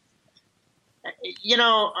 And,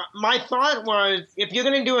 my thought was, if you're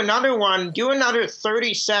going to do another one, do another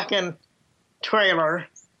 30-second trailer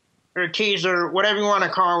or teaser, whatever you want to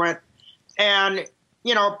call it, and,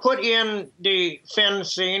 put in the Finn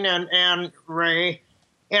scene and Rey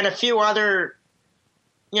and a few other,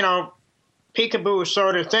 peekaboo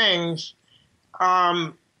sort of things.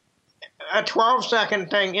 A 12-second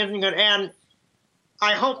thing isn't good. And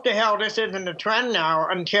I hope to hell this isn't a trend now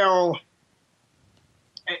until,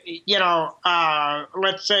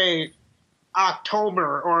 let's say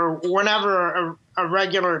October or whenever a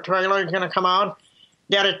regular trailer is going to come out,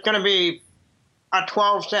 that it's going to be a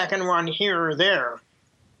 12-second one here or there.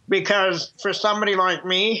 Because for somebody like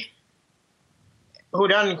me who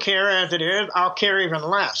doesn't care as it is, I'll care even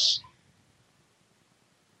less.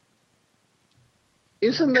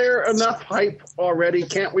 Isn't there enough hype already?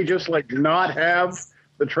 Can't we just not have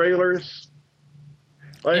the trailers?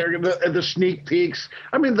 The sneak peeks.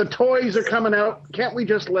 I mean, the toys are coming out. Can't we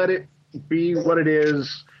just let it be what it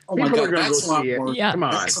is? Oh my People God, are going to go that's a lot see it. more. Yeah, Come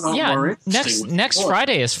on. That's a lot more interesting. Next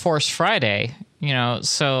Friday is Force Friday.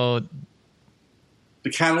 So the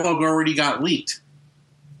catalog already got leaked.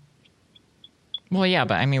 Well, yeah,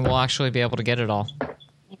 but I mean, we'll actually be able to get it all.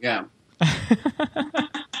 Yeah.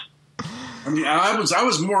 I mean, I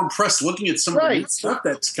was more impressed looking at some of the stuff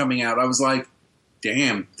that's coming out. I was like,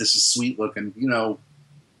 damn, this is sweet looking,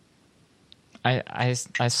 I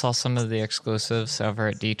saw some of the exclusives over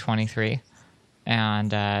at D23,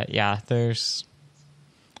 and there's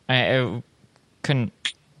I couldn't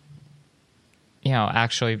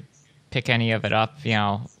actually pick any of it up.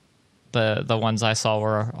 The ones I saw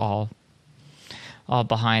were all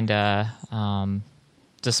behind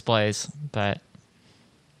displays, but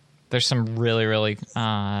there's some really, really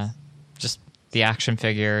just the action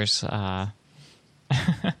figures.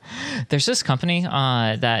 There's this company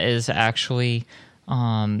that is actually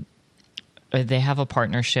they have a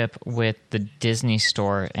partnership with the Disney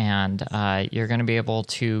Store, and you're going to be able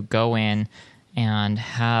to go in and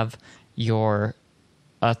have a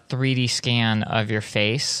 3D scan of your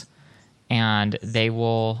face, and they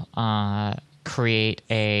will create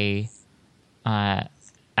a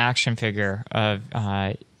action figure of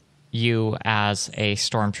you as a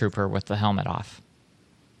stormtrooper with the helmet off.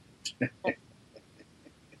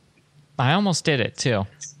 I almost did it too.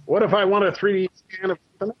 What if I want a 3D scan of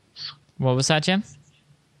something else? What was that, Jim?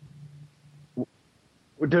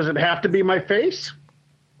 Does it have to be my face?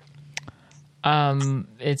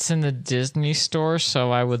 It's in the Disney Store,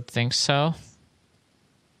 so I would think so.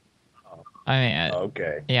 I mean,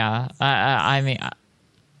 okay. Yeah. I mean,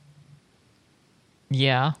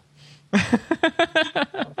 yeah.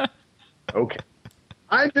 Okay.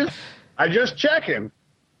 I just checking.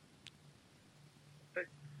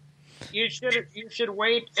 You should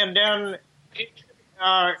wait and then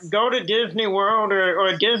go to Disney World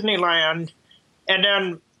or Disneyland, and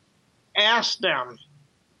then ask them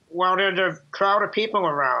while there's a crowd of people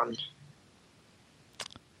around.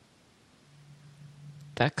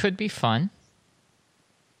 That could be fun.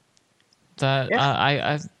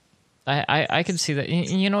 Yeah. I can see that.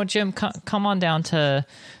 You know, Jim, come on down to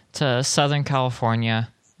Southern California,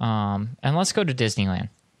 and let's go to Disneyland.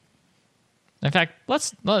 In fact,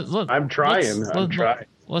 I'm trying.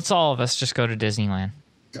 Let's all of us just go to Disneyland.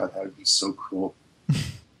 God, that would be so cool.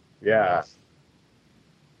 Yeah.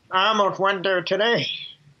 I almost went there today.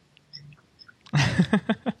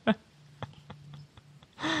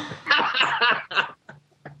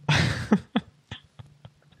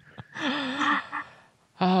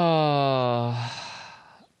 Oh,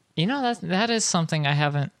 that is something I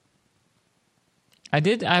haven't. I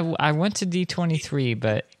went to D23,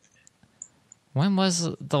 but when was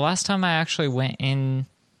the last time I actually went in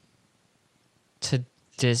to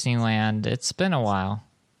Disneyland? It's been a while.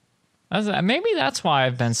 Maybe that's why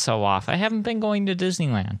I've been so off. I haven't been going to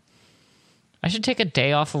Disneyland. I should take a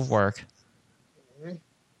day off of work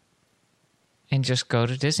and just go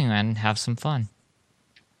to Disneyland and have some fun.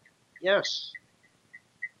 Yes.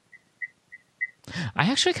 I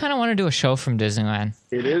actually kind of want to do a show from Disneyland.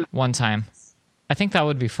 It is. One time. I think that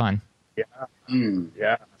would be fun. Yeah.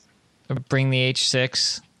 Yeah. Bring the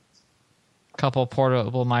H6, couple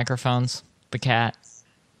portable microphones, the cat.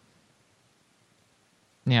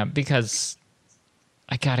 Yeah, because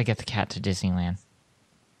I got to get the cat to Disneyland.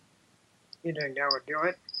 You think that would do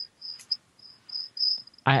it?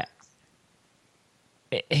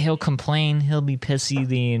 He'll complain. He'll be pissy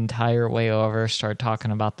the entire way over. Start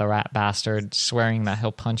talking about the rat bastard, swearing that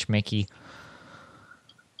he'll punch Mickey.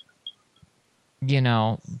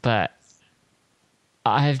 But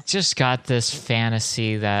I've just got this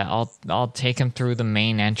fantasy that I'll take him through the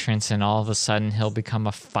main entrance, and all of a sudden he'll become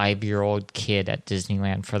a 5-year-old kid at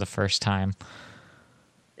Disneyland for the first time.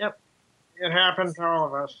 Yep, it happens to all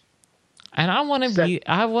of us. And I want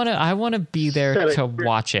to be there to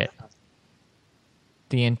watch it.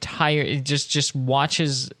 The entire just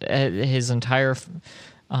watches his entire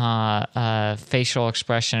facial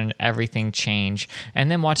expression and everything change, and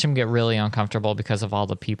then watch him get really uncomfortable because of all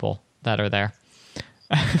the people that are there.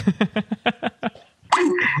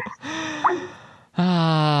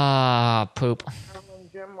 Poop.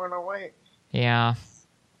 Jim went away. Yeah.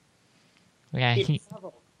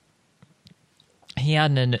 He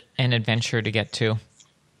had an adventure to get to.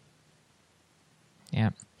 Yeah.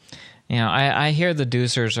 I hear the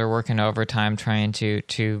Doozers are working overtime trying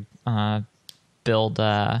to build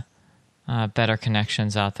better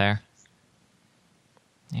connections out there.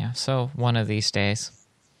 Yeah, so one of these days.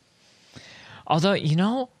 Although,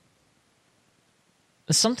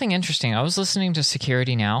 something interesting. I was listening to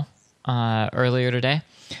Security Now earlier today,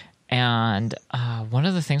 and one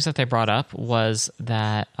of the things that they brought up was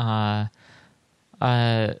that a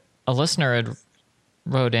listener had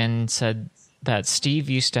wrote in and said that Steve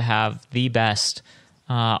used to have the best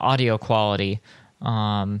audio quality,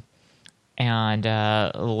 and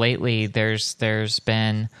lately there's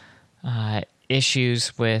been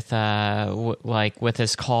issues with with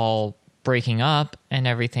his call breaking up and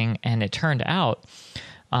everything, and it turned out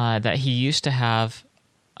that he used to have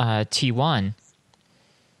T1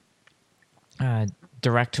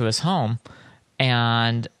 direct to his home,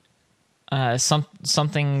 and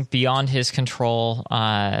something beyond his control.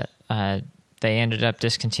 They ended up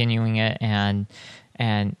discontinuing it, and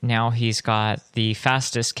now he's got the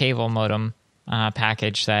fastest cable modem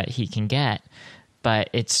package that he can get, but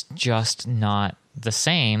it's just not the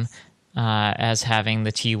same as having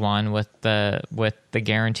the T1 with the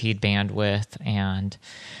guaranteed bandwidth,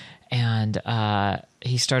 and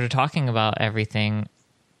he started talking about everything,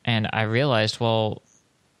 and I realized, well,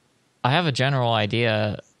 I have a general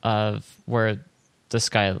idea of where this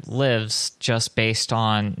guy lives just based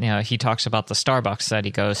on, he talks about the Starbucks that he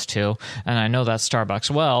goes to, and I know that Starbucks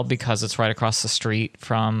well because it's right across the street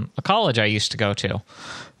from a college I used to go to.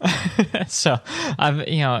 So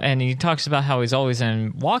and he talks about how he's always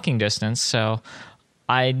in walking distance, so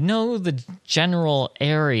I know the general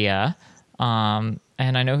area, and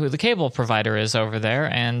I know who the cable provider is over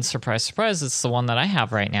there, and surprise, surprise, it's the one that I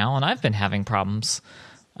have right now, and I've been having problems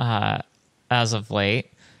as of late,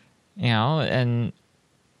 and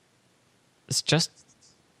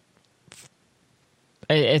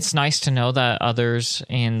it's nice to know that others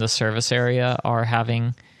in the service area are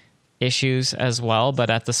having issues as well, but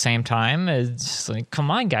at the same time, it's like,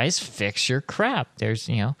 come on, guys, fix your crap. There's,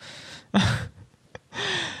 there's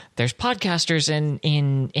podcasters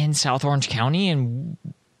in South Orange County, and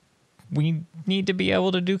we need to be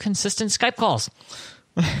able to do consistent Skype calls.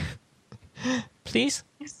 Please,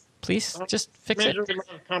 just fix it.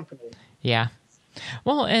 Yeah.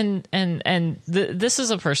 Well, and this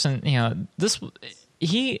is a person,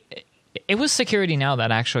 it was Security Now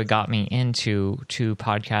that actually got me into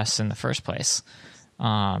podcasts in the first place.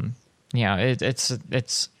 It's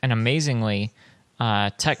an amazingly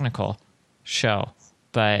technical show,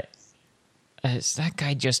 but that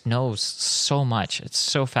guy just knows so much. It's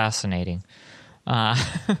so fascinating.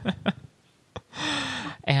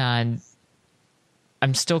 And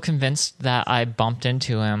I'm still convinced that I bumped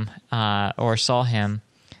into him or saw him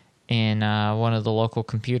in one of the local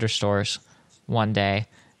computer stores one day,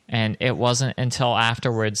 and it wasn't until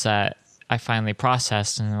afterwards that I finally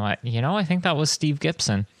processed and like, I think that was Steve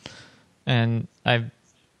Gibson. And I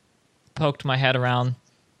poked my head around,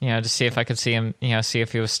 to see if I could see him, see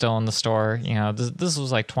if he was still in the store. This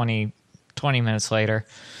was like 20 minutes later.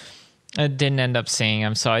 I didn't end up seeing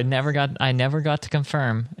him, so I never got to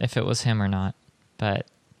confirm if it was him or not. But,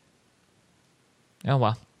 oh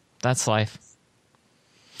well, that's life.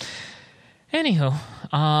 Anywho,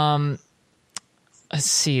 let's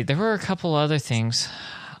see. There were a couple other things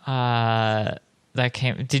that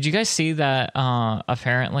came. Did you guys see that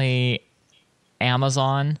apparently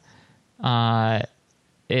Amazon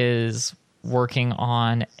is working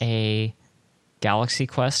on a Galaxy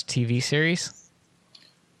Quest TV series?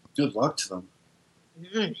 Good luck to them.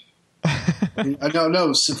 No,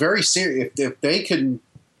 it's very serious. If they can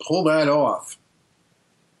pull that off,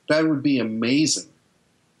 that would be amazing.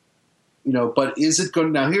 But is it going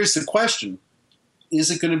to... Now, here's the question. Is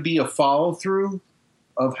it going to be a follow-through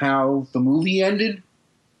of how the movie ended,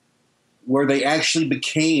 where they actually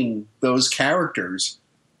became those characters?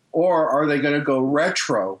 Or are they going to go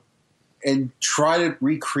retro and try to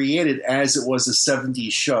recreate it as it was a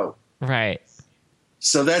 70s show? Right.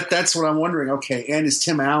 So that's what I'm wondering. Okay, and is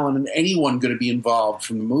Tim Allen and anyone going to be involved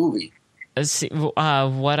from the movie? See,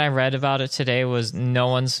 what I read about it today was no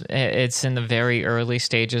one's. It's in the very early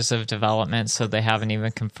stages of development, so they haven't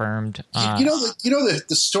even confirmed. The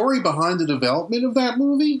story behind the development of that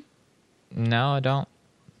movie? No, I don't.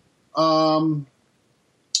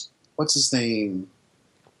 What's his name?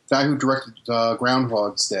 Guy who directed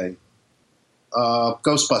Groundhog's Day,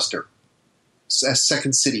 Ghostbuster.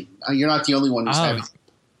 Second City. You're not the only one who's having.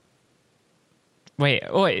 Wait,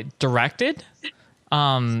 directed?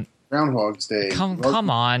 Groundhog's Day. Come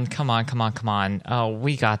on. Oh,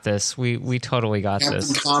 we got this. We totally got Captain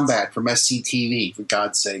this. Combat from SCTV, for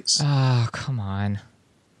God's sakes. Oh, come on.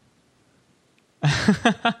 He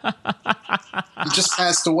just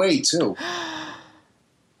passed away too.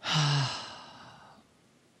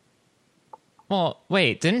 Well,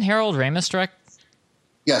 wait, didn't Harold Ramis direct?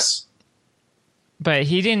 Yes. But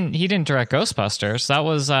he didn't direct Ghostbusters. That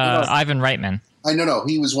was Ivan Reitman. I know.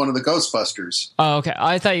 He was one of the Ghostbusters. Oh, okay.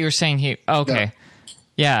 I thought you were saying he... Okay.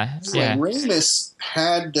 Yeah. So Ramis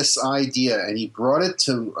had this idea, and he brought it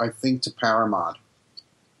to Paramount.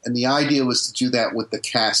 And the idea was to do that with the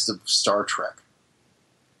cast of Star Trek.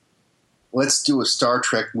 Let's do a Star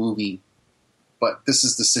Trek movie, but this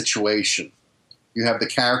is the situation. You have the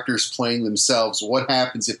characters playing themselves. What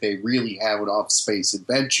happens if they really have an off-space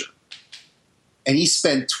adventure? And he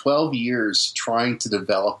spent 12 years trying to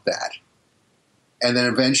develop that. and then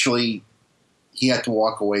eventually he had to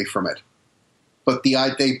walk away from it. But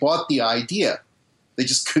they bought the idea. They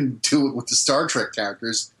just couldn't do it with the Star Trek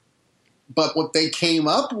characters. But what they came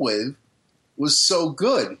up with was so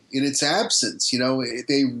good in its absence. You know,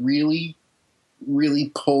 they really,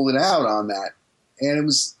 really pulled it out on that. And it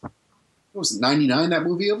was 99, that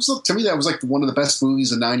movie? It was, to me, that was like one of the best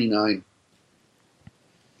movies of 99.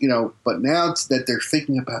 You know, but now that they're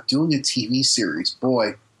thinking about doing a TV series,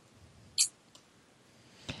 boy,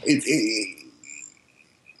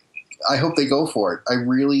 I hope they go for it. I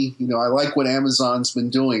really, you know, I like what Amazon's been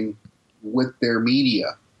doing with their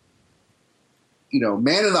media. You know,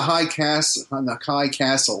 Man in the High Castle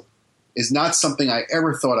is not something I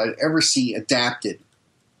ever thought I'd ever see adapted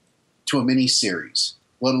to a miniseries,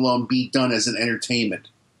 let alone be done as an entertainment.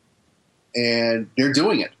 And they're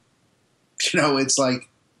doing it. You know, it's like,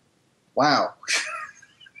 wow.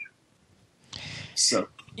 So,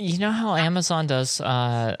 you know how Amazon does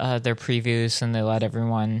their previews and they let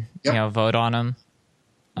everyone, you know, vote on them?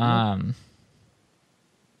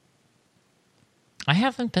 I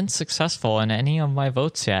haven't been successful in any of my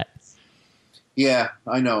votes yet. Yeah,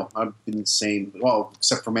 I know. I've been the same. Well,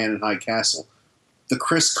 except for Man in High Castle. The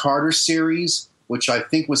Chris Carter series, which I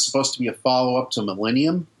think was supposed to be a follow-up to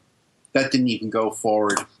Millennium, that didn't even go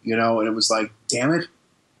forward, you know, and it was like, damn it.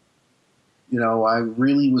 You know, I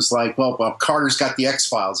really was like, well, Carter's got the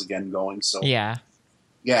X-Files again going, so. Yeah,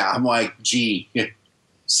 I'm like, gee,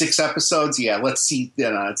 6 episodes? Yeah, let's see.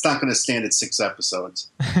 You know, it's not going to stand at 6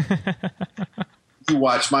 episodes. You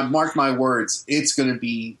watch, mark my words, it's going to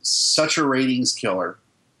be such a ratings killer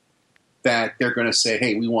that they're going to say,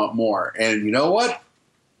 hey, we want more. And you know what?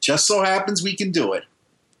 Just so happens we can do it.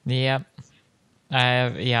 Yep.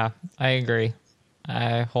 I agree.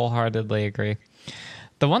 I wholeheartedly agree.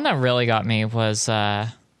 The one that really got me was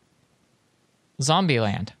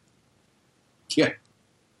Zombieland. Yeah.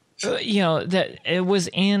 You know, that it was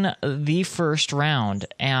in the first round,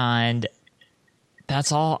 and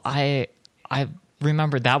that's all I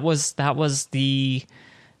remember. That was the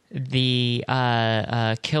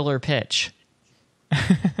killer pitch.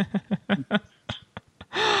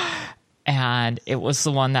 And it was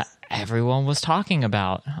the one that everyone was talking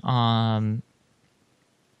about. And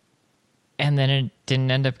then it didn't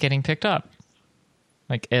end up getting picked up.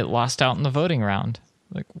 Like, it lost out in the voting round.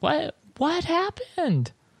 Like, what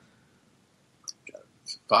happened?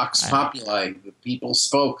 Vox Populi, the people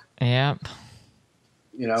spoke. Yep.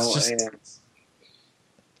 You know,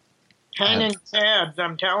 Hanging chads,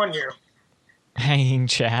 I'm telling you. Hanging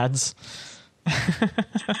chads.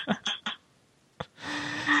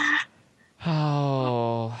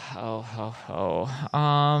 Oh.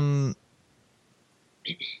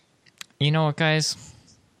 You know what, guys?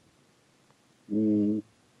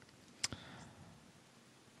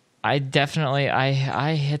 I definitely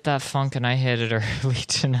I hit that funk, and I hit it early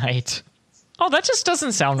tonight. Oh, that just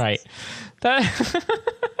doesn't sound right.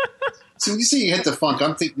 So you say you hit the funk,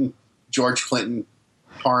 I'm thinking George Clinton,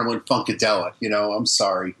 Parliament Funkadelic. You know, I'm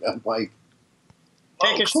sorry. I'm like,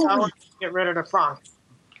 take a shower, get rid of the funk.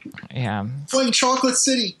 Yeah. Playing Chocolate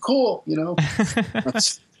City, cool. You know.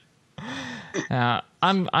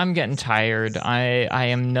 I'm getting tired. I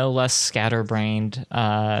am no less scatterbrained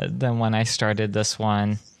than when I started this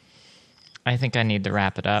one. I think I need to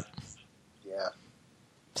wrap it up. Yeah.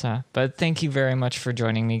 So, but thank you very much for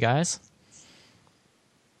joining me, guys.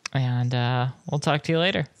 And we'll talk to you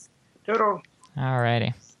later. Toodle.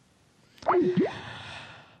 Alrighty.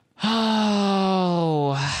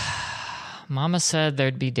 Oh, Mama said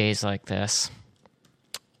there'd be days like this.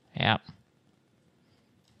 Yep.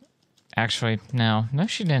 Actually, no,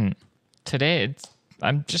 she didn't. Today,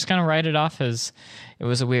 I'm just going to write it off as it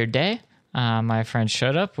was a weird day. My friend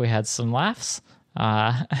showed up. We had some laughs. You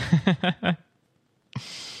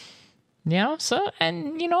know, so,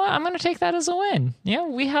 and you know what? I'm going to take that as a win. You know,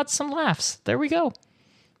 we had some laughs. There we go.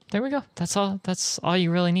 That's all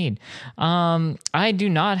you really need. I do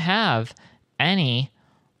not have any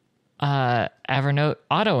Evernote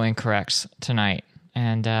auto incorrects tonight.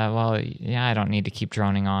 And, well, yeah, I don't need to keep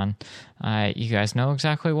droning on. You guys know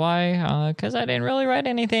exactly why, because I didn't really write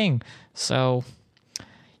anything. So,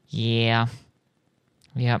 yeah.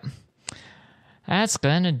 Yep. That's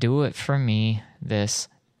gonna do it for me this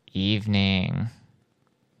evening.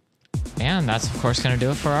 And that's, of course, going to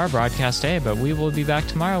do it for our broadcast day, but we will be back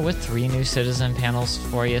tomorrow with 3 new citizen panels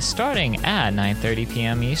for you, starting at 9:30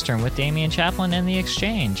 p.m. Eastern with Damian Chaplin and The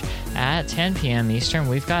Exchange. At 10 p.m. Eastern,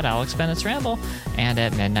 we've got Alex Bennett's Ramble, and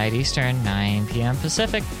at midnight Eastern, 9 p.m.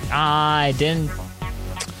 Pacific, I didn't...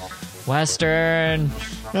 Western...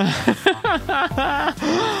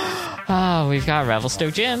 We've got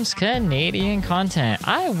Revelstoke Gym's Canadian content.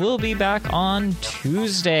 I will be back on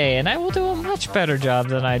Tuesday, and I will do a much better job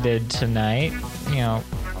than I did tonight.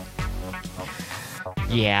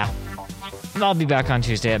 Yeah. I'll be back on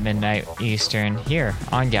Tuesday at midnight Eastern here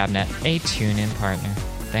on Gabnet, a tune-in partner.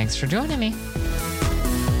 Thanks for joining me.